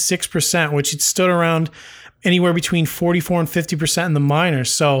 34.6%, which it stood around anywhere between 44 and 50% in the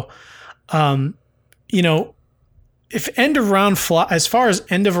minors. So, if as far as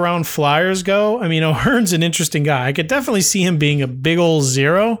end of round flyers go, I mean, O'Hearn's an interesting guy. I could definitely see him being a big old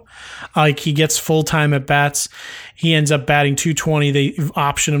zero. Like he gets full time at bats. He ends up batting 220. They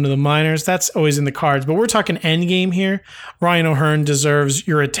option him to the minors. That's always in the cards. But we're talking end game here. Ryan O'Hearn deserves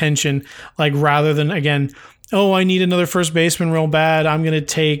your attention. Like rather than again, I need another first baseman real bad. I'm going to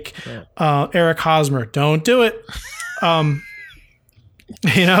take Eric Hosmer. Don't do it.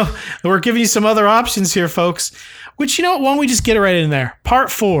 We're giving you some other options here, folks. Which, why don't we just get it right in there?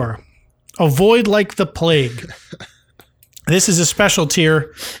 Part 4, avoid like the plague. This is a special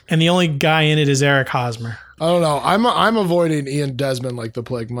tier, and the only guy in it is Eric Hosmer. I don't know. I'm avoiding Ian Desmond like the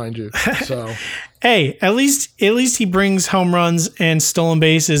plague, mind you. So, hey, at least he brings home runs and stolen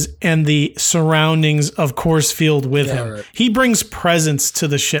bases and the surroundings of Coors Field with him. Right. He brings presence to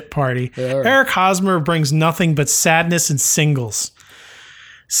the shit party. Yeah, right. Eric Hosmer brings nothing but sadness and singles.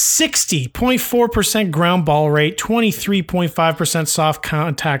 60.4% ground ball rate, 23.5% soft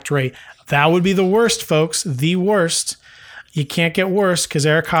contact rate. That would be the worst, folks. The worst. You can't get worse because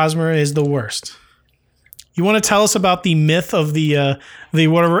Eric Hosmer is the worst. You want to tell us about the myth of the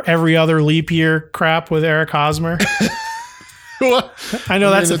whatever every other leap year crap with Eric Hosmer? I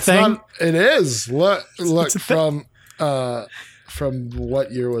know that's a thing. It is. Look from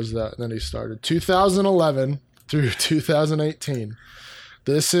what year was that? And then he started 2011 through 2018.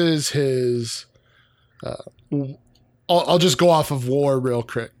 This is his. I'll just go off of WAR real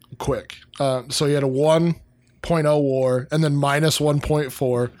quick. So he had a 1.0 WAR, and then minus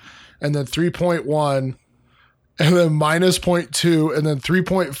 1.4, and then 3.1, and then minus 0.2, and then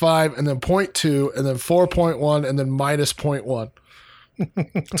 3.5, and then 0.2, and then 4.1, and then minus 0.1.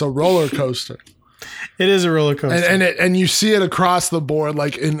 It's a roller coaster. It is a roller coaster. And you see it across the board,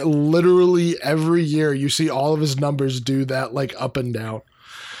 like in literally every year, you see all of his numbers do that, like up and down.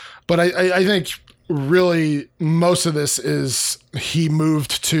 But I think really most of this is he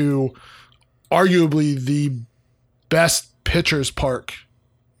moved to arguably the best pitcher's park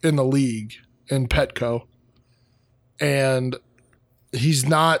in the league in Petco. And he's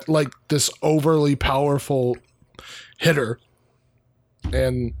not like this overly powerful hitter.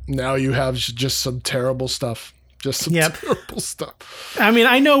 And now you have just some terrible stuff. Terrible stuff. I mean,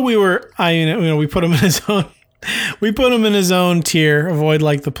 I know we put him in his own. We put him in his own tier, avoid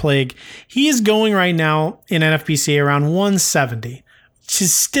like the plague. He is going right now in NFBC around 170, which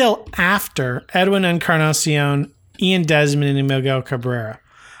is still after Edwin Encarnacion, Ian Desmond, and Miguel Cabrera.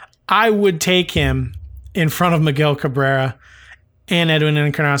 I would take him in front of Miguel Cabrera and Edwin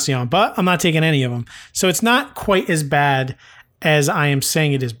Encarnacion, but I'm not taking any of them. So it's not quite as bad as I am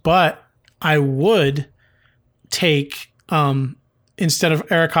saying it is, but I would take, instead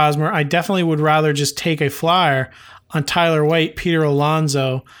of Eric Hosmer, I definitely would rather just take a flyer on Tyler White, Peter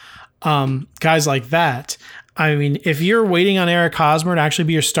Alonso, guys like that. I mean, if you're waiting on Eric Hosmer to actually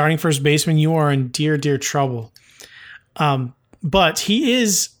be your starting first baseman, you are in dear, dear trouble. But he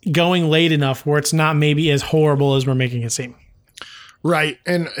is going late enough where it's not maybe as horrible as we're making it seem. Right.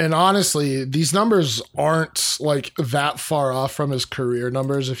 And honestly, these numbers aren't like that far off from his career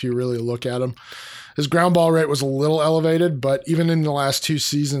numbers if you really look at them. His ground ball rate was a little elevated, but even in the last two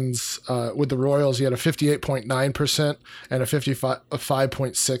seasons with the Royals, he had a 58.9% and a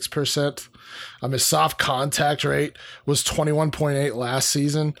 55.6%. His soft contact rate was 21.8 last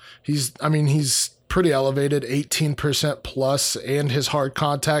season. He's pretty elevated, 18% plus, and his hard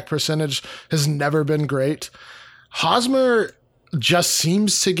contact percentage has never been great. Hosmer just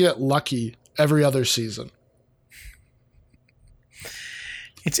seems to get lucky every other season.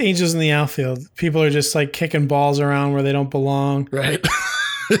 It's Angels in the outfield. People are just like kicking balls around where they don't belong. Right.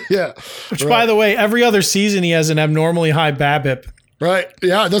 Yeah. Which, by the way, every other season he has an abnormally high BABIP. Right.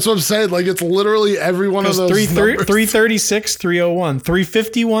 Yeah, that's what I'm saying. Like, it's literally every one of those 336, 301,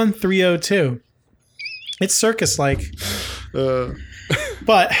 351, 302. It's circus-like.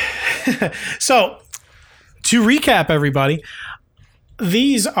 But, so, to recap, everybody,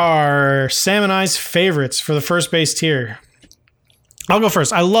 these are Sam and I's favorites for the first base tier. I'll go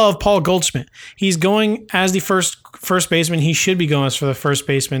first. I love Paul Goldschmidt. He's going as the first baseman. He should be going as for the first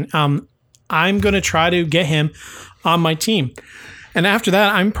baseman. I'm going to try to get him on my team. And after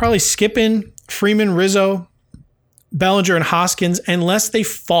that, I'm probably skipping Freeman, Rizzo, Bellinger, and Hoskins unless they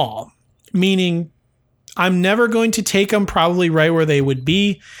fall. Meaning, I'm never going to take them probably right where they would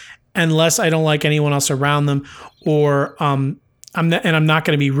be unless I don't like anyone else around them, or I'm not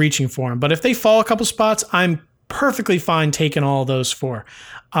going to be reaching for them. But if they fall a couple spots, I'm perfectly fine taking all those four.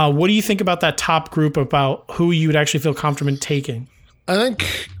 What do you think about that top group, about who you would actually feel comfortable taking? I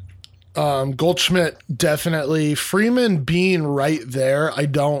think Goldschmidt, definitely. Freeman being right there, I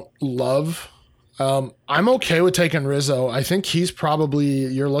don't love. I'm okay with taking Rizzo. I think he's probably,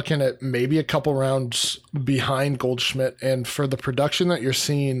 you're looking at maybe a couple rounds behind Goldschmidt. And for the production that you're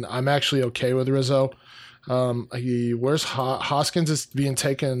seeing, I'm actually okay with Rizzo. Where's Hoskins is being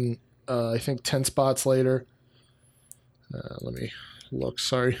taken, I think 10 spots later. Let me look.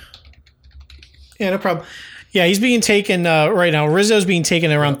 Sorry. Yeah, no problem. Yeah, he's being taken right now. Rizzo's being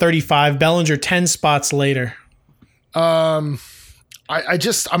taken around 35. Bellinger 10 spots later. I'm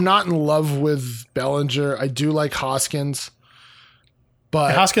not in love with Bellinger. I do like Hoskins,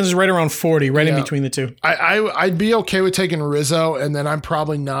 but Hoskins is right around 40, right in between the two. I'd be okay with taking Rizzo, and then I'm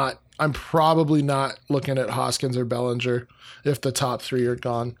probably not looking at Hoskins or Bellinger if the top three are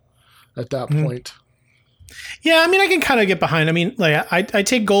gone at that point. Yeah, I mean, I can kind of get behind. I mean, like I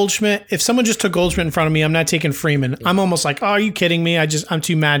take Goldschmidt. If someone just took Goldschmidt in front of me, I'm not taking Freeman. I'm almost like, oh, are you kidding me? I'm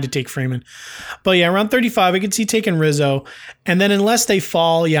too mad to take Freeman. But yeah, around 35, I could see taking Rizzo. And then unless they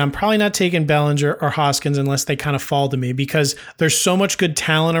fall, yeah, I'm probably not taking Bellinger or Hoskins unless they kind of fall to me, because there's so much good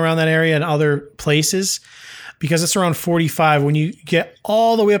talent around that area and other places. Because it's around 45. When you get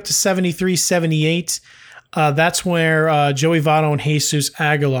all the way up to 73, 78, that's where Joey Votto and Jesus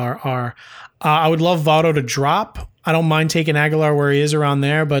Aguilar are. I would love Votto to drop. I don't mind taking Aguilar where he is around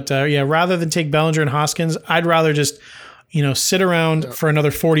there. But yeah, rather than take Bellinger and Hoskins, I'd rather just, sit around for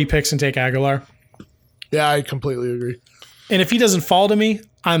another 40 picks and take Aguilar. Yeah, I completely agree. And if he doesn't fall to me,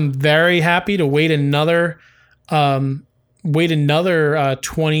 I'm very happy to wait another 20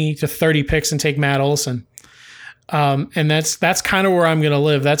 to 30 picks and take Matt Olson. And that's kind of where I'm going to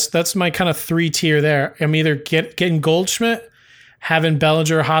live. That's my kind of 3 tier there. I'm either getting Goldschmidt, having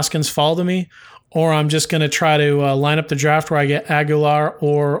Bellinger or Hoskins fall to me, or I'm just going to try to line up the draft where I get Aguilar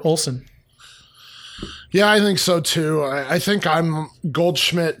or Olson. Yeah, I think so too. I think I'm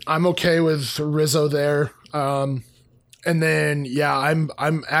Goldschmidt. I'm okay with Rizzo there. And then, yeah,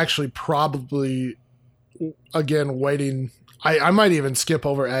 I'm actually probably, again, waiting. I might even skip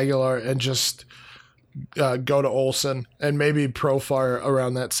over Aguilar and just go to Olson and maybe Profar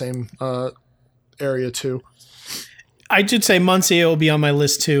around that same area too. I did say Muncy will be on my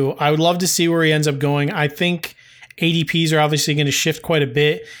list too. I would love to see where he ends up going. I think ADPs are obviously going to shift quite a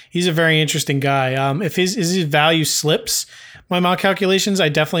bit. He's a very interesting guy. If his value slips my mock calculations, I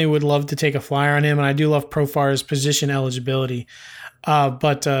definitely would love to take a flyer on him. And I do love Profar's position eligibility.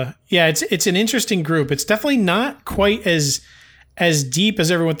 But yeah, it's an interesting group. It's definitely not quite as deep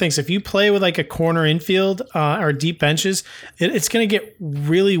as everyone thinks. If you play with like a corner infield or deep benches, it's going to get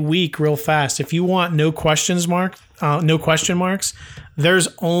really weak real fast. If you want no question marks, there's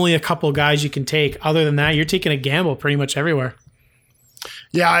only a couple guys you can take. Other than that, you're taking a gamble pretty much everywhere.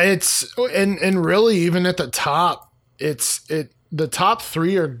 Yeah, and really even at the top, the top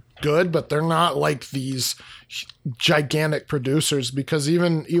 3 are good, but they're not like these gigantic producers, because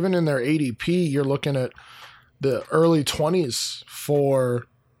even in their ADP, you're looking at the early 20s for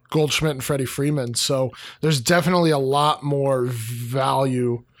Goldschmidt and Freddie Freeman. So there's definitely a lot more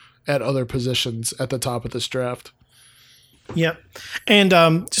value at other positions at the top of this draft. Yep. And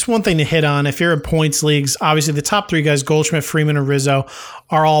just one thing to hit on, if you're in points leagues, obviously the top 3 guys, Goldschmidt, Freeman, and Rizzo,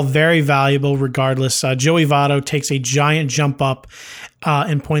 are all very valuable regardless. Joey Votto takes a giant jump up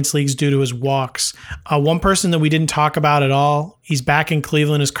in points leagues due to his walks. One person that we didn't talk about at all, he's back in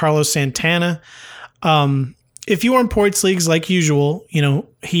Cleveland, is Carlos Santana. If you are in points leagues like usual,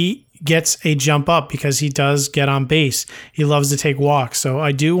 he gets a jump up because he does get on base. He loves to take walks. So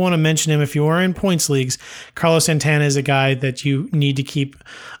I do want to mention him. If you are in points leagues, Carlos Santana is a guy that you need to keep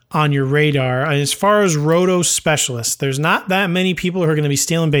on your radar. As far as roto specialists, there's not that many people who are going to be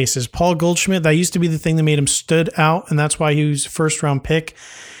stealing bases. Paul Goldschmidt, that used to be the thing that made him stood out, and that's why he was a first-round pick.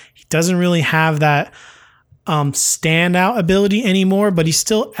 He doesn't really have that standout ability anymore, but he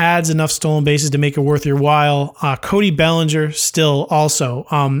still adds enough stolen bases to make it worth your while. Cody Bellinger still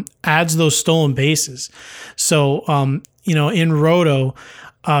also adds those stolen bases. So, in roto,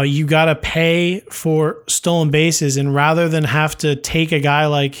 you got to pay for stolen bases, and rather than have to take a guy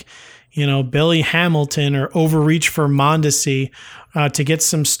like, Billy Hamilton or overreach for Mondesi to get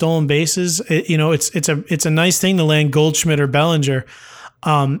some stolen bases, it's a nice thing to land Goldschmidt or Bellinger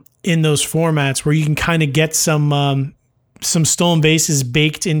in those formats where you can kind of get some stolen bases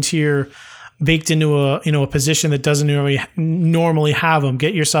baked into a position that doesn't normally have them.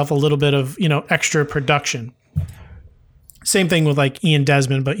 Get yourself a little bit of extra production. Same thing with like Ian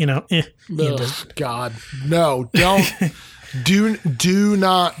Desmond, but Ian Desmond. God, no, don't do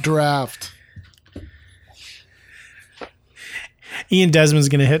not draft. Ian Desmond's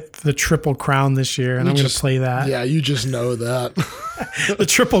going to hit the Triple Crown this year, and I'm going to play that. Yeah, you just know that. The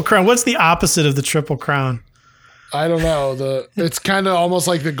Triple Crown. What's the opposite of the Triple Crown? I don't know. It's kind of almost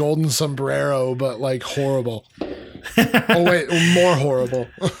like the Golden Sombrero, but like horrible. Oh wait, more horrible.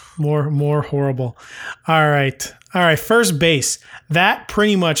 more horrible. All right. First base. That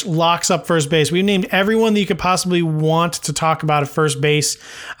pretty much locks up first base. We've named everyone that you could possibly want to talk about at first base.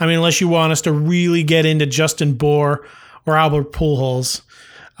 I mean, unless you want us to really get into Justin Bour or Albert Pujols.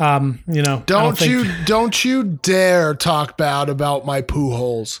 Don't you dare talk bad about my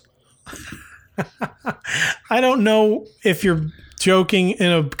Pujols. I don't know if you're joking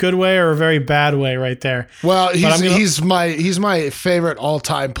in a good way or a very bad way right there. Well, he's my favorite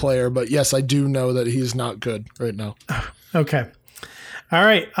all-time player, but yes, I do know that he's not good right now. Okay. All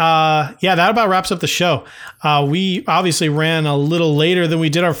right. That about wraps up the show. We obviously ran a little later than we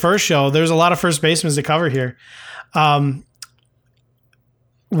did our first show. There's a lot of first basemen to cover here.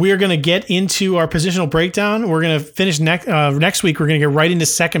 We're going to get into our positional breakdown. We're going to finish next week. We're going to get right into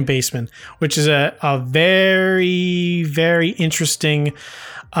second baseman, which is a very, very interesting,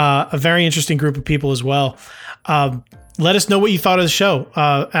 group of people as well. Let us know what you thought of the show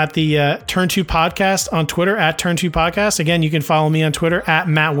at the Turn 2 Podcast on Twitter, at Turn 2 Podcast. Again, you can follow me on Twitter at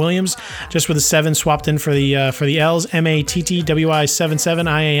Matt Williams, just with a 7 swapped in for the L's,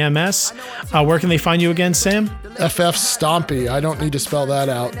 MATTWI77IAMS. Where can they find you again, Sam? FF Stompy. I don't need to spell that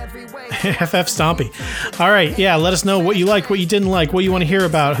out. FF Stompy. All right. Yeah. Let us know what you liked, what you didn't like, what you want to hear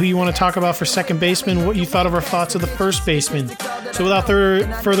about, who you want to talk about for second baseman, what you thought of our thoughts of the first baseman. So without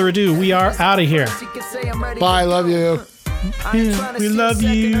further ado, we are out of here. Bye. Love you. We love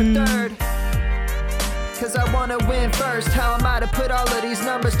you. Cause I wanna win first. How am I to put all of these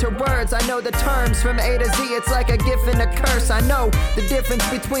numbers to words? I know the terms from A to Z, it's like a gift and a curse. I know the difference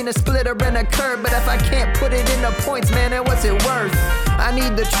between a splitter and a curve, but if I can't put it into points, man, then what's it worth? I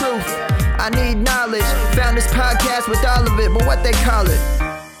need the truth, I need knowledge. Found this podcast with all of it, but what they call it?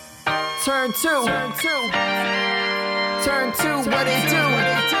 Turn 2. What it do?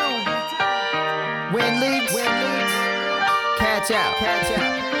 Win leagues. Catch out.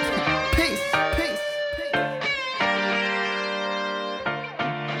 Peace.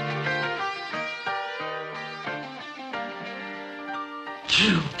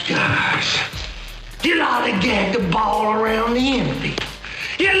 You guys, you lollygag the ball around the infield.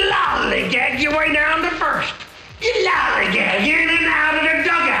 You lollygag your way down to first. You lollygag in and out of the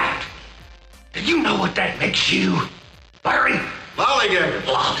dugout. Do you know what that makes you, Larry? Lollygagger.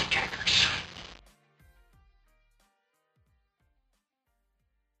 Lollygagger.